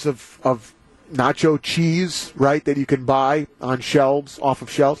jars of nacho cheese, right, that you can buy on shelves, off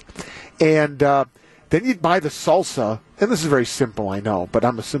of shelves. And then you'd buy the salsa, and this is very simple, I know, but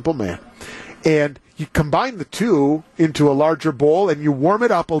I'm a simple man. And you combine the two into a larger bowl, and you warm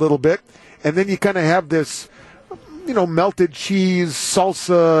it up a little bit, and then you kind of have this, melted cheese,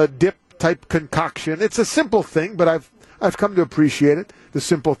 salsa, dip type concoction. It's a simple thing, but I've come to appreciate it, the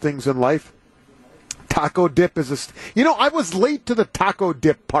simple things in life. Taco dip is I was late to the taco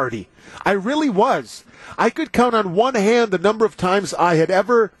dip party. I really was. I could count on one hand the number of times I had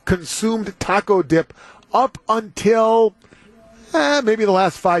ever consumed taco dip up until maybe the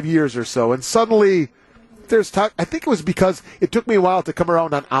last 5 years or so. And suddenly, I think it was because it took me a while to come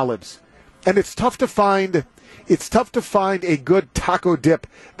around on olives. And it's tough to find a good taco dip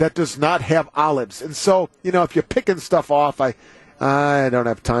that does not have olives. And so, if you're picking stuff off, I don't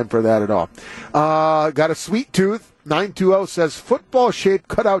have time for that at all. Got a sweet tooth. 920 says football-shaped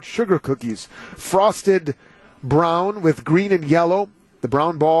cutout sugar cookies, frosted brown with green and yellow. The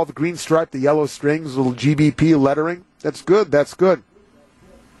brown ball, the green stripe, the yellow strings, little GBP lettering. That's good. That's good.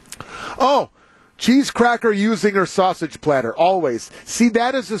 Oh, cheese cracker using her sausage platter, always. See,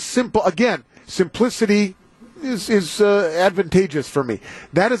 that is a simple, again, simplicity is advantageous for me.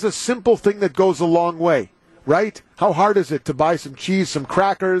 That is a simple thing that goes a long way, right? How hard is it to buy some cheese, some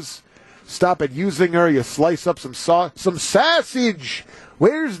crackers, stop at using her, you slice up some sausage.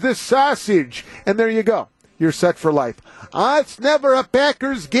 Where's this sausage? And there you go. You're set for life. It's never a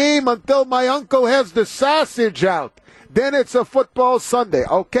Packers game until my uncle has the sausage out. Then it's a football Sunday.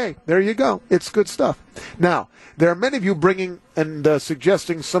 Okay, there you go. It's good stuff. Now, there are many of you bringing and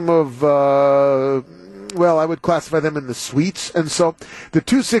suggesting some of, I would classify them in the sweets. And so the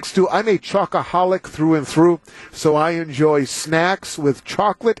 262, I'm a chocoholic through and through, so I enjoy snacks with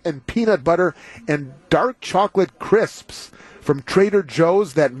chocolate and peanut butter and dark chocolate crisps from Trader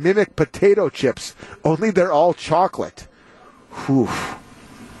Joe's that mimic potato chips, only they're all chocolate. Whew.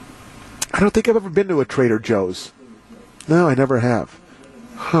 I don't think I've ever been to a Trader Joe's. No, I never have.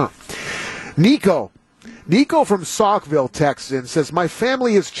 Huh. Nico from Saukville texts in, says, my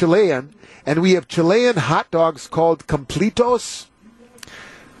family is Chilean, and we have Chilean hot dogs called completos.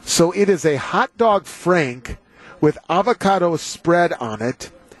 So it is a hot dog frank with avocado spread on it,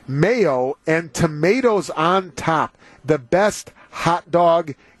 mayo, and tomatoes on top. The best hot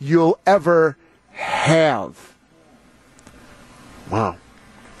dog you'll ever have. Wow.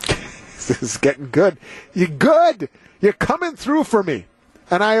 This is getting good. You're good. You're coming through for me,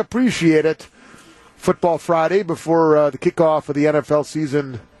 and I appreciate it. Football Friday before the kickoff of the NFL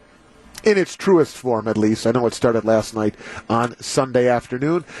season in its truest form, at least. I know it started last night on Sunday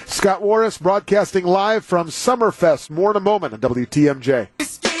afternoon. Scott Warras broadcasting live from Summerfest. More in a moment on WTMJ.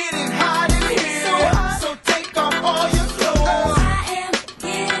 It's getting hot in here, so take off all your clothes.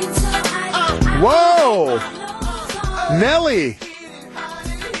 Whoa! Nelly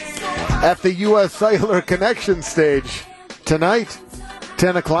at the U.S. Cellular Connection stage tonight,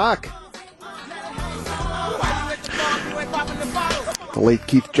 10 o'clock. The late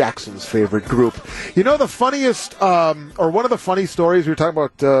Keith Jackson's favorite group. You know the funniest, or one of the funny stories, we were talking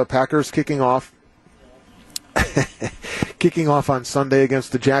about Packers kicking off on Sunday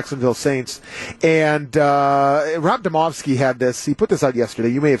against the Jacksonville Saints. And Rob Domofsky had this. He put this out yesterday.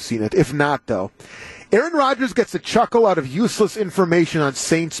 You may have seen it. If not, though. Aaron Rodgers gets a chuckle out of useless information on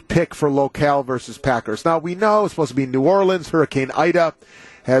Saints pick for locale versus Packers. Now, we know it's supposed to be New Orleans. Hurricane Ida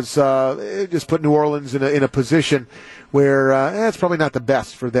has just put New Orleans in a position where it's probably not the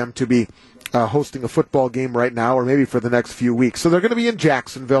best for them to be hosting a football game right now, or maybe for the next few weeks. So they're going to be in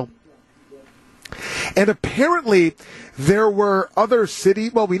Jacksonville. And apparently there were other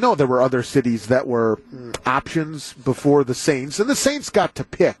cities, well, we know there were other cities that were options before the Saints, and the Saints got to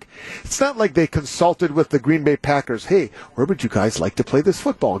pick. It's not like they consulted with the Green Bay Packers, hey, where would you guys like to play this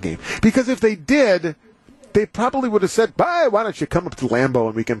football game? Because if they did, they probably would have said, why don't you come up to Lambeau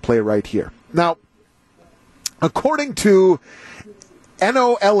and we can play right here. Now, according to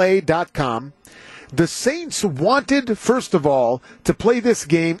NOLA.com, the Saints wanted, first of all, to play this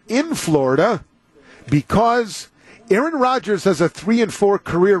game in Florida because Aaron Rodgers has a 3-4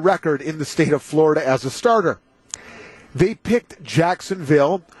 career record in the state of Florida as a starter. They picked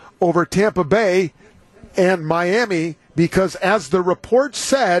Jacksonville over Tampa Bay and Miami because, as the report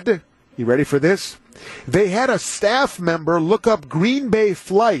said, you ready for this? They had a staff member look up Green Bay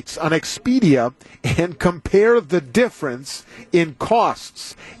flights on Expedia and compare the difference in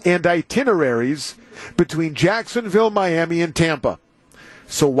costs and itineraries between Jacksonville, Miami, and Tampa.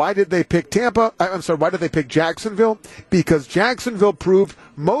 So why did they pick why did they pick Jacksonville? Because Jacksonville proved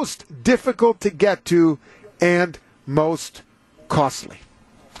most difficult to get to and most costly.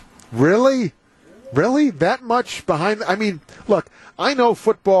 Really? Really? That much behind? I mean, look, I know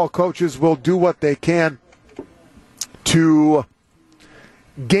football coaches will do what they can to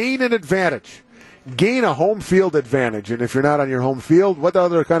gain an advantage, gain a home field advantage. And if you're not on your home field, what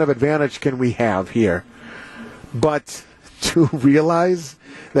other kind of advantage can we have here? But to realize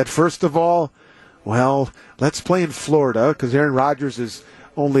that, first of all, well, let's play in Florida because Aaron Rodgers is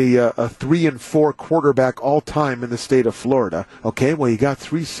only a 3-4 quarterback all time in the state of Florida. Okay, well, you got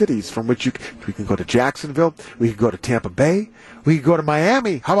 3 cities from which we can go to Jacksonville, we can go to Tampa Bay, we can go to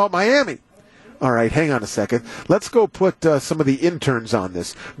Miami. How about Miami? All right, hang on a second. Let's go put some of the interns on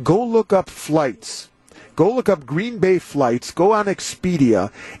this. Go look up flights. Go look up Green Bay flights. Go on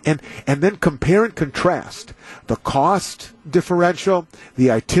Expedia and then compare and contrast the cost differential, the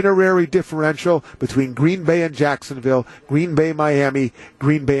itinerary differential between Green Bay and Jacksonville, Green Bay, Miami,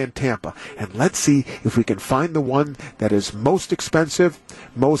 Green Bay and Tampa. And let's see if we can find the one that is most expensive,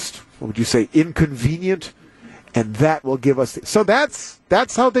 most, what would you say, inconvenient, and that will give us... So that's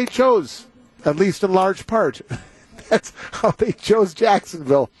how they chose, at least in large part. That's how they chose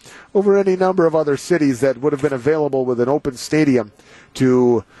Jacksonville over any number of other cities that would have been available with an open stadium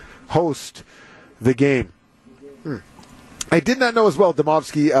to host the game. I did not know as well,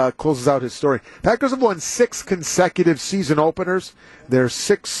 Domovsky closes out his story. Packers have won 6 consecutive season openers. They're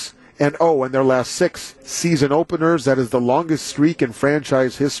 6-0 in their last 6 season openers. That is the longest streak in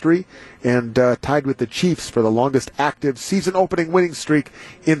franchise history, and tied with the Chiefs for the longest active season opening winning streak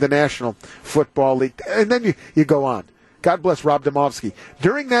in the National Football League. And then you go on. God bless Rob Domovsky.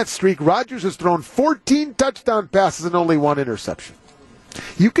 During that streak, Rodgers has thrown 14 touchdown passes and only 1 interception.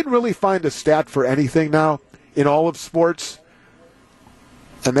 You can really find a stat for anything now in all of sports,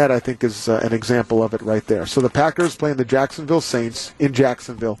 and that, I think, is an example of it right there. So the Packers playing the Jacksonville Saints in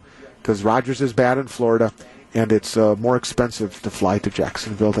Jacksonville because Rodgers is bad in Florida, and it's more expensive to fly to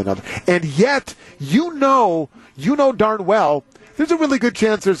Jacksonville than other. And yet, you know darn well, there's a really good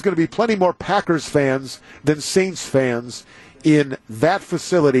chance there's going to be plenty more Packers fans than Saints fans in that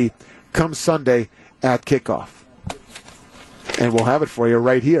facility come Sunday at kickoff. And we'll have it for you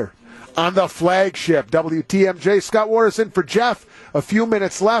right here on the flagship WTMJ. Scott Warras in for Jeff. A few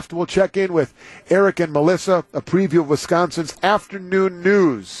minutes left. We'll check in with Eric and Melissa, a preview of Wisconsin's afternoon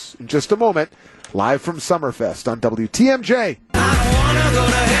news in just a moment, live from Summerfest on WTMJ.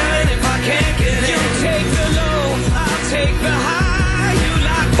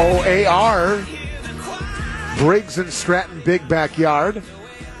 OAR, Briggs and Stratton Big Backyard.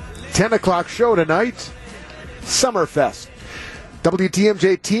 10 o'clock show tonight, Summerfest.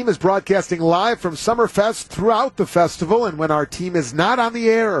 WTMJ team is broadcasting live from Summerfest throughout the festival, and when our team is not on the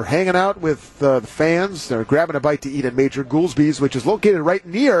air or hanging out with the fans, they're grabbing a bite to eat at Major Goolsby's, which is located right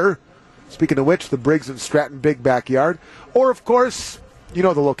near, speaking of which, the Briggs and Stratton Big Backyard, or, of course, you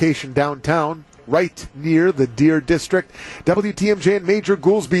know the location downtown, right near the Deer District. WTMJ and Major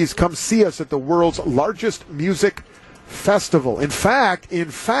Goolsby's, come see us at the world's largest music festival. In fact,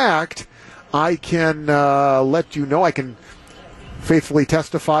 I can let you know, I can faithfully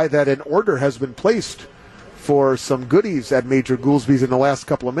testify that an order has been placed for some goodies at Major Goolsby's in the last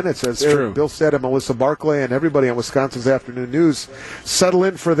couple of minutes, as Eric Bilstead and Melissa Barclay and everybody on Wisconsin's Afternoon News settle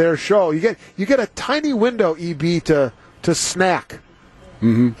in for their show. You get a tiny window, EB, to snack.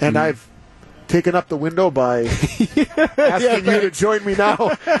 Mm-hmm. And I've taken up the window by asking you to join me now.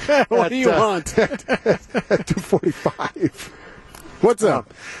 What do you want? At 2:45. What's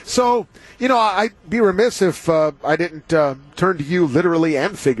up? So, I'd be remiss if I didn't turn to you literally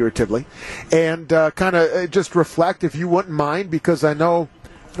and figuratively and kind of just reflect, if you wouldn't mind, because I don't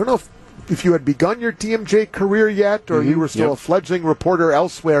know if you had begun your TMJ career yet or you were still a fledgling reporter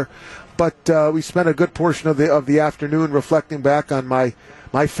elsewhere, but we spent a good portion of the afternoon reflecting back on my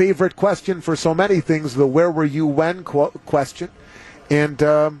favorite question for so many things, the where were you when question. And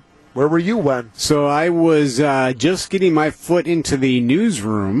where were you when? So I was just getting my foot into the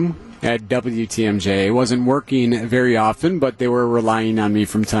newsroom at WTMJ. I wasn't working very often, but they were relying on me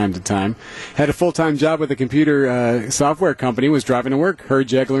from time to time. Had a full-time job with a computer software company, was driving to work, heard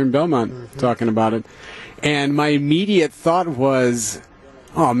Jegler and Belmont talking about it. And my immediate thought was,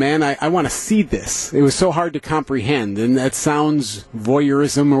 oh man, I want to see this. It was so hard to comprehend, and that sounds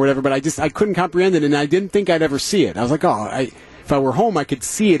voyeurism or whatever, but I couldn't comprehend it, and I didn't think I'd ever see it. I was like, if I were home, I could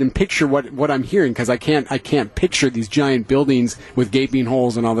see it and picture what I'm hearing, because I can't picture these giant buildings with gaping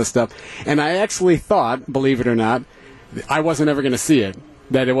holes and all this stuff. And I actually thought, believe it or not, I wasn't ever going to see it,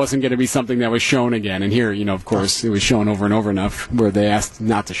 that it wasn't going to be something that was shown again. And here, of course, it was shown over and over enough where they asked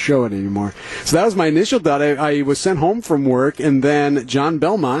not to show it anymore. So that was my initial thought. I was sent home from work, and then John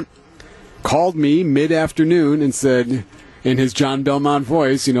Belmont called me mid-afternoon and said, in his John Belmont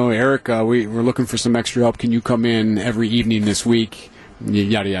voice, Eric, we're looking for some extra help. Can you come in every evening this week?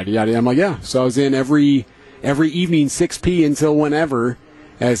 Yada, yada, yada. I'm like, yeah. So I was in every evening, 6 p. until whenever,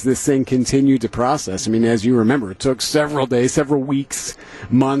 as this thing continued to process. I mean, as you remember, it took several days, several weeks,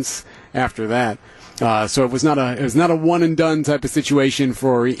 months after that. So it was not a one and done type of situation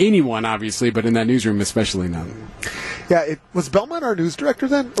for anyone, obviously, but in that newsroom especially not. Yeah, was Belmont our news director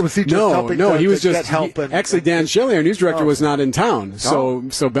then? Or was he just helping he was just get help? Actually, Dan Shelley, our news director, was not in town.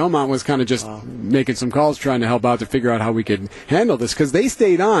 So Belmont was kind of just making some calls, trying to help out to figure out how we could handle this. Because they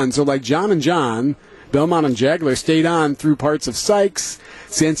stayed on. So like John and John, Belmont and Jagler stayed on through parts of Sykes.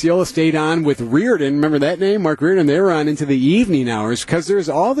 Sanciola stayed on with Reardon. Remember that name? Mark Reardon. They were on into the evening hours because there's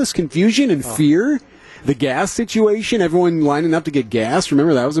all this confusion and fear. The gas situation, everyone lining up to get gas.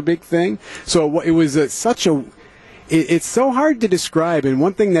 Remember, that was a big thing. So it was such a... It's so hard to describe. And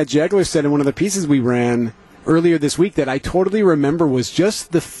one thing that Jagler said in one of the pieces we ran earlier this week that I totally remember was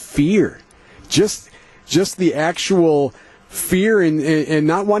just the fear. Just the actual fear and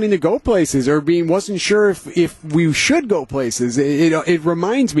not wanting to go places or wasn't sure if we should go places. It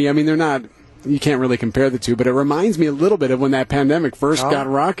reminds me, I mean, they're not... You can't really compare the two, but it reminds me a little bit of when that pandemic first got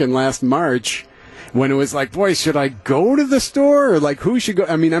rocking last March. When it was like, boy, should I go to the store? Or like, who should go?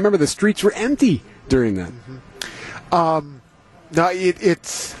 I mean, I remember the streets were empty during that. No,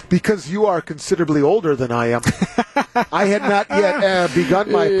 it's because you are considerably older than I am. I had not yet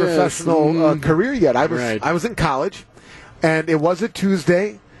begun my professional career yet. I was in college, and it was a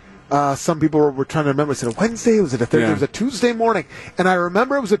Tuesday. Some people were trying to remember. I said, a Wednesday? Was it a Thursday? It was a Tuesday morning. And I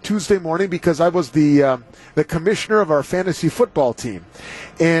remember it was a Tuesday morning because I was the commissioner of our fantasy football team.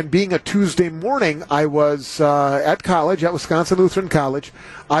 And being a Tuesday morning, I was at college, at Wisconsin Lutheran College.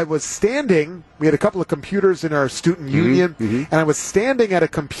 I was standing. We had a couple of computers in our student union, and I was standing at a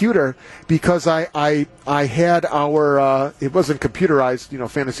computer because I had our it wasn't computerized,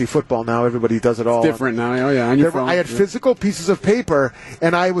 fantasy football now. Everybody does it all. It's different now. Oh yeah, on your phone. I had physical pieces of paper,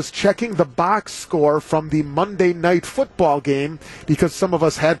 and I was checking the box score from the Monday night football game because some of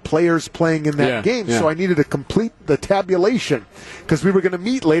us had players playing in that game. So I needed to complete the tabulation because we were going to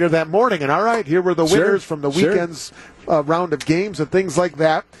meet later that morning. And all right, here were the winners from the weekend's round of games and things like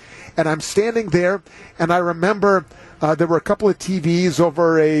that. And I'm standing there, and I remember there were a couple of TVs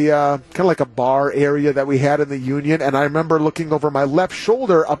over a kind of like a bar area that we had in the union, and I remember looking over my left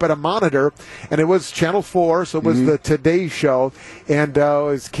shoulder up at a monitor, and it was Channel 4, so it was the Today Show, and it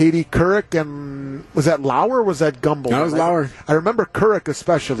was Katie Couric, and was that Lauer or was that Gumbel? That was Lauer. I remember Couric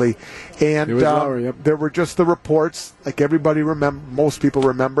especially, and Lauer, there were just the reports, like everybody most people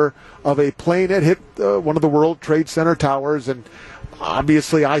remember, of a plane that hit one of the World Trade Center towers, and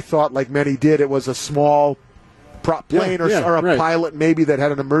obviously I thought, like many did, it was a small prop plane or a pilot maybe that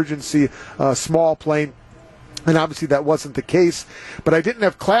had an emergency small plane, and obviously that wasn't the case. But I didn't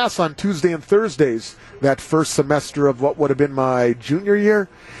have class on Tuesday and Thursdays that first semester of what would have been my junior year,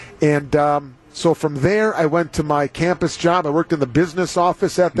 and so from there I went to my campus job. I worked in the business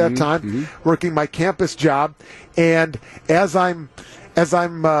office at that time, working my campus job, and as I'm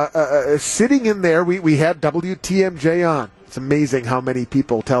sitting in there, we had WTMJ on. It's amazing how many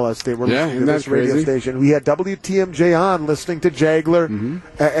people tell us they were listening to this radio station. We had WTMJ on listening to Jagler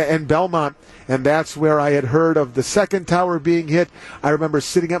and Belmont, and that's where I had heard of the second tower being hit. I remember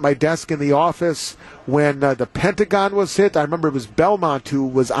sitting at my desk in the office when the Pentagon was hit. I remember it was Belmont who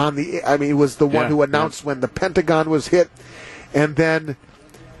was he was the one who announced when the Pentagon was hit. And then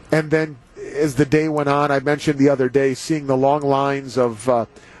as the day went on, I mentioned the other day seeing the long lines of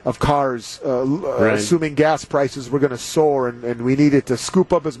cars, assuming gas prices were going to soar, and we needed to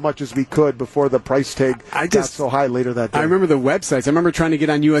scoop up as much as we could before the price tag got so high later that day. I remember the websites. I remember trying to get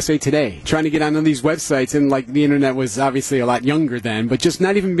on USA Today, trying to get on these websites, and like the internet was obviously a lot younger then, but just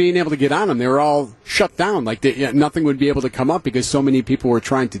not even being able to get on them. They were all shut down. Like nothing would be able to come up because so many people were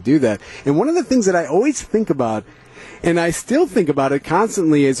trying to do that. And one of the things that I always think about, and I still think about it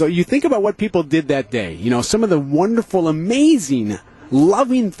constantly, is you think about what people did that day. Some of the wonderful, amazing,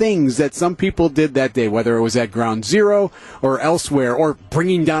 loving things that some people did that day, whether it was at Ground Zero or elsewhere, or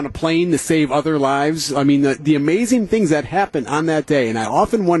bringing down a plane to save other lives. I mean, the amazing things that happened on that day. And I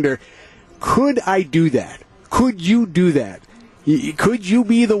often wonder, could I do that? Could you do that? Could you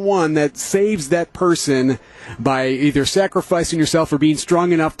be the one that saves that person by either sacrificing yourself or being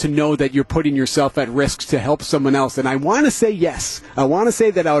strong enough to know that you're putting yourself at risk to help someone else? And I want to say yes. I want to say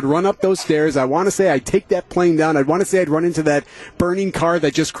that I would run up those stairs. I want to say I'd take that plane down. I want to say I'd run into that burning car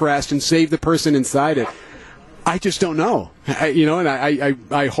that just crashed and save the person inside it. I just don't know. And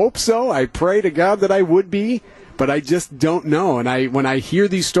I hope so. I pray to God that I would be. But I just don't know. And when I hear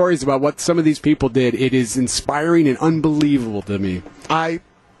these stories about what some of these people did, it is inspiring and unbelievable to me. I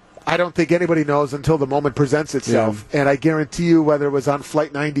don't think anybody knows until the moment presents itself. Yeah. And I guarantee you, whether it was on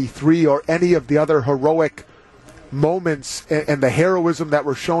Flight 93 or any of the other heroic moments and the heroism that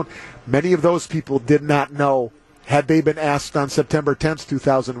were shown, many of those people did not know had they been asked on September 10th,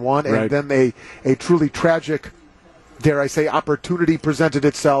 2001. And then a truly tragic, dare I say, opportunity presented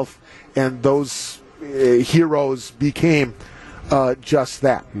itself, and those heroes became just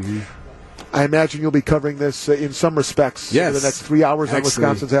that. Mm-hmm. I imagine you'll be covering this in some respects for the next 3 hours on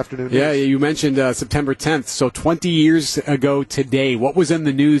Wisconsin's Afternoon News. Yeah, you mentioned September 10th. So 20 years ago today, what was in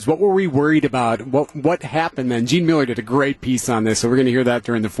the news? What were we worried about? What happened then? Gene Miller did a great piece on this, so we're going to hear that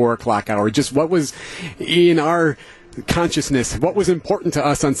during the 4 o'clock hour. Just what was in our consciousness, what was important to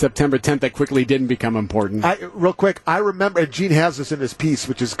us on September 10th that quickly didn't become important? Real quick, I remember, and Gene has this in his piece,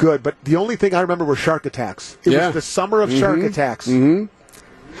 which is good, but the only thing I remember were shark attacks. It was the summer of shark attacks. Mm-hmm.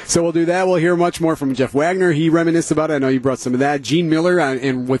 So we'll do that. We'll hear much more from Jeff Wagner. He reminisced about it. I know you brought some of that. Gene Miller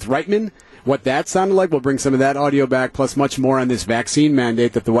and with Reitman, what that sounded like. We'll bring some of that audio back, plus much more on this vaccine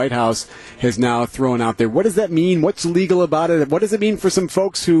mandate that the White House has now thrown out there. What does that mean? What's legal about it? What does it mean for some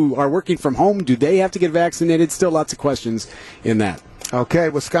folks who are working from home? Do they have to get vaccinated? Still lots of questions in that. Okay,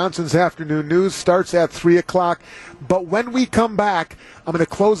 Wisconsin's Afternoon News starts at 3 o'clock. But when we come back, I'm going to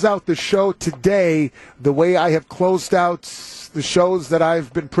close out the show today the way I have closed out the shows that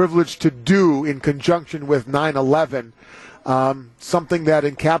I've been privileged to do in conjunction with 9/11. Something that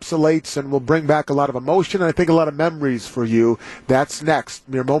encapsulates and will bring back a lot of emotion and I think a lot of memories for you. That's next.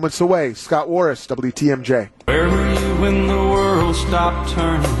 Mere moments away. Scott Warras, WTMJ. Where were you when the world stopped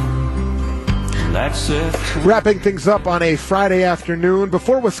turning? That's it. Wrapping things up on a Friday afternoon.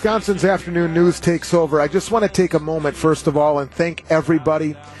 Before Wisconsin's Afternoon News takes over, I just want to take a moment, first of all, and thank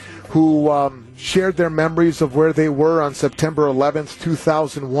everybody who shared their memories of where they were on September 11th,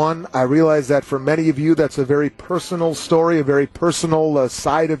 2001. I realize that for many of you, that's a very personal story, a very personal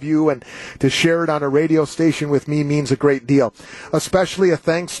side of you, and to share it on a radio station with me means a great deal. Especially a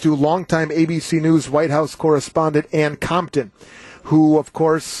thanks to longtime ABC News White House correspondent Ann Compton, who, of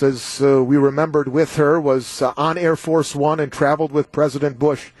course, as we remembered with her, was on Air Force One and traveled with President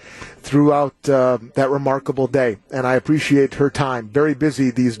Bush throughout that remarkable day. And I appreciate her time. Very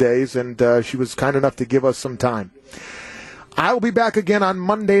busy these days, and she was kind enough to give us some time. I will be back again on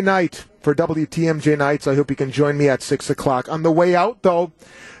Monday night for WTMJ Nights. I hope you can join me at 6 o'clock. On the way out, though,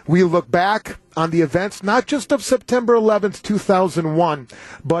 we look back on the events, not just of September 11th, 2001,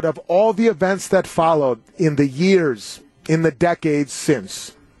 but of all the events that followed in the years, in the decades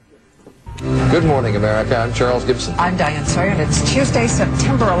since. Good morning, America. I'm Charles Gibson. I'm Diane Sawyer, and it's Tuesday,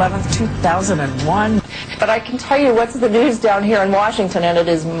 September 11th, 2001. But I can tell you what's the news down here in Washington, and it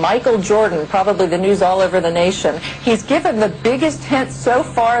is Michael Jordan, probably the news all over the nation. He's given the biggest hint so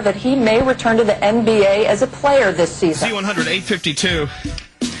far that he may return to the NBA as a player this season. Z100, 852.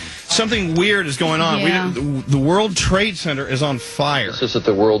 Something weird is going on. Yeah. The World Trade Center is on fire. This is at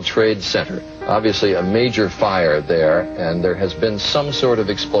the World Trade Center. Obviously a major fire there, and there has been some sort of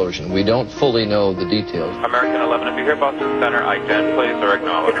explosion. We don't fully know the details. American 11, if you hear Boston Center, identify please or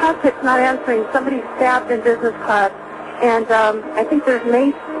acknowledge. The cockpit's not answering. Somebody's stabbed in business class, and I think there's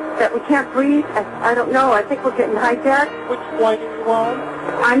mace that we can't breathe. I don't know. I think we're getting hijacked. Which flight are you on?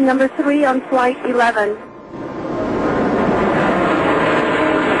 I'm number 3 on flight 11.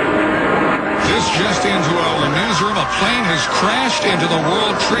 This just into our newsroom. A plane has crashed into the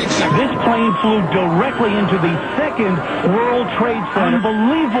World Trade Center. This plane flew directly into the second World Trade Center.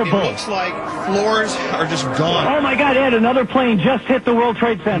 Unbelievable. It looks like floors are just gone. Oh, my God, Ed, another plane just hit the World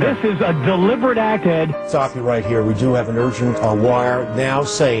Trade Center. This is a deliberate act, Ed. Stop you right here. We do have an urgent wire now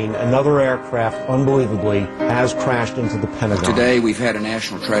saying another aircraft, unbelievably, has crashed into the Pentagon. Today, we've had a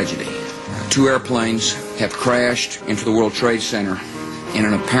national tragedy. 2 airplanes have crashed into the World Trade Center in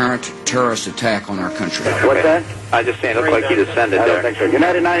an apparent terrorist attack on our country. What's that? I just saying it looked like he descended there. I don't think so.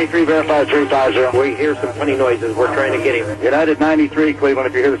 United 93, verify 350. We hear some funny noises. We're trying to get him. United 93, Cleveland,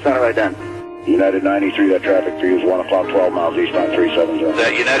 if you hear the center right then. United 93, that traffic for you is 1 o'clock, 12 miles eastbound 370.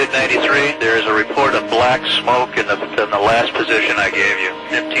 That United 93, there is a report of black smoke in the last position I gave you,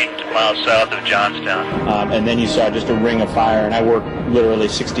 15 miles south of Johnstown. And then you saw just a ring of fire, and I worked literally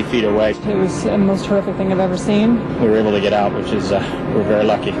 60 feet away. It was the most horrific thing I've ever seen. We were able to get out, which is, we're very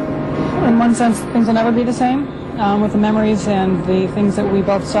lucky. In one sense, things will never be the same, with the memories and the things that we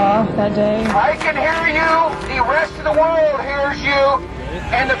both saw that day. I can hear you, the rest of the world hears you,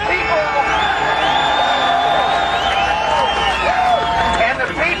 and the people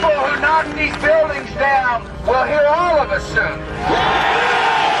who knock these buildings down will hear all of us soon.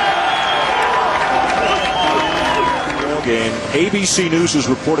 Game. ABC News is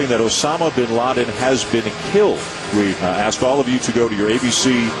reporting that Osama bin Laden has been killed. We ask all of you to go to your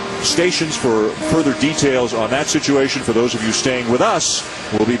ABC stations for further details on that situation. For those of you staying with us,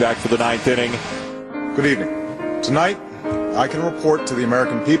 we'll be back for the 9th inning. Good evening. Tonight, I can report to the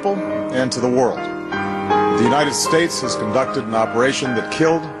American people and to the world. The United States has conducted an operation that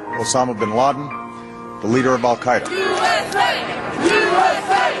killed Osama bin Laden, the leader of Al-Qaeda. USA!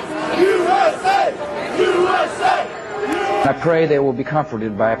 USA! USA! pray they will be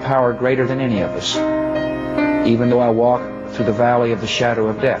comforted by a power greater than any of us. Even though I walk through the valley of the shadow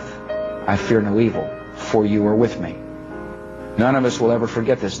of death, I fear no evil, for you are with me. None of us will ever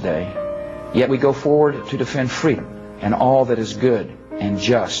forget this day, yet we go forward to defend freedom and all that is good and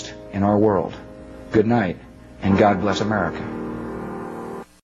just in our world. Good night, and God bless America.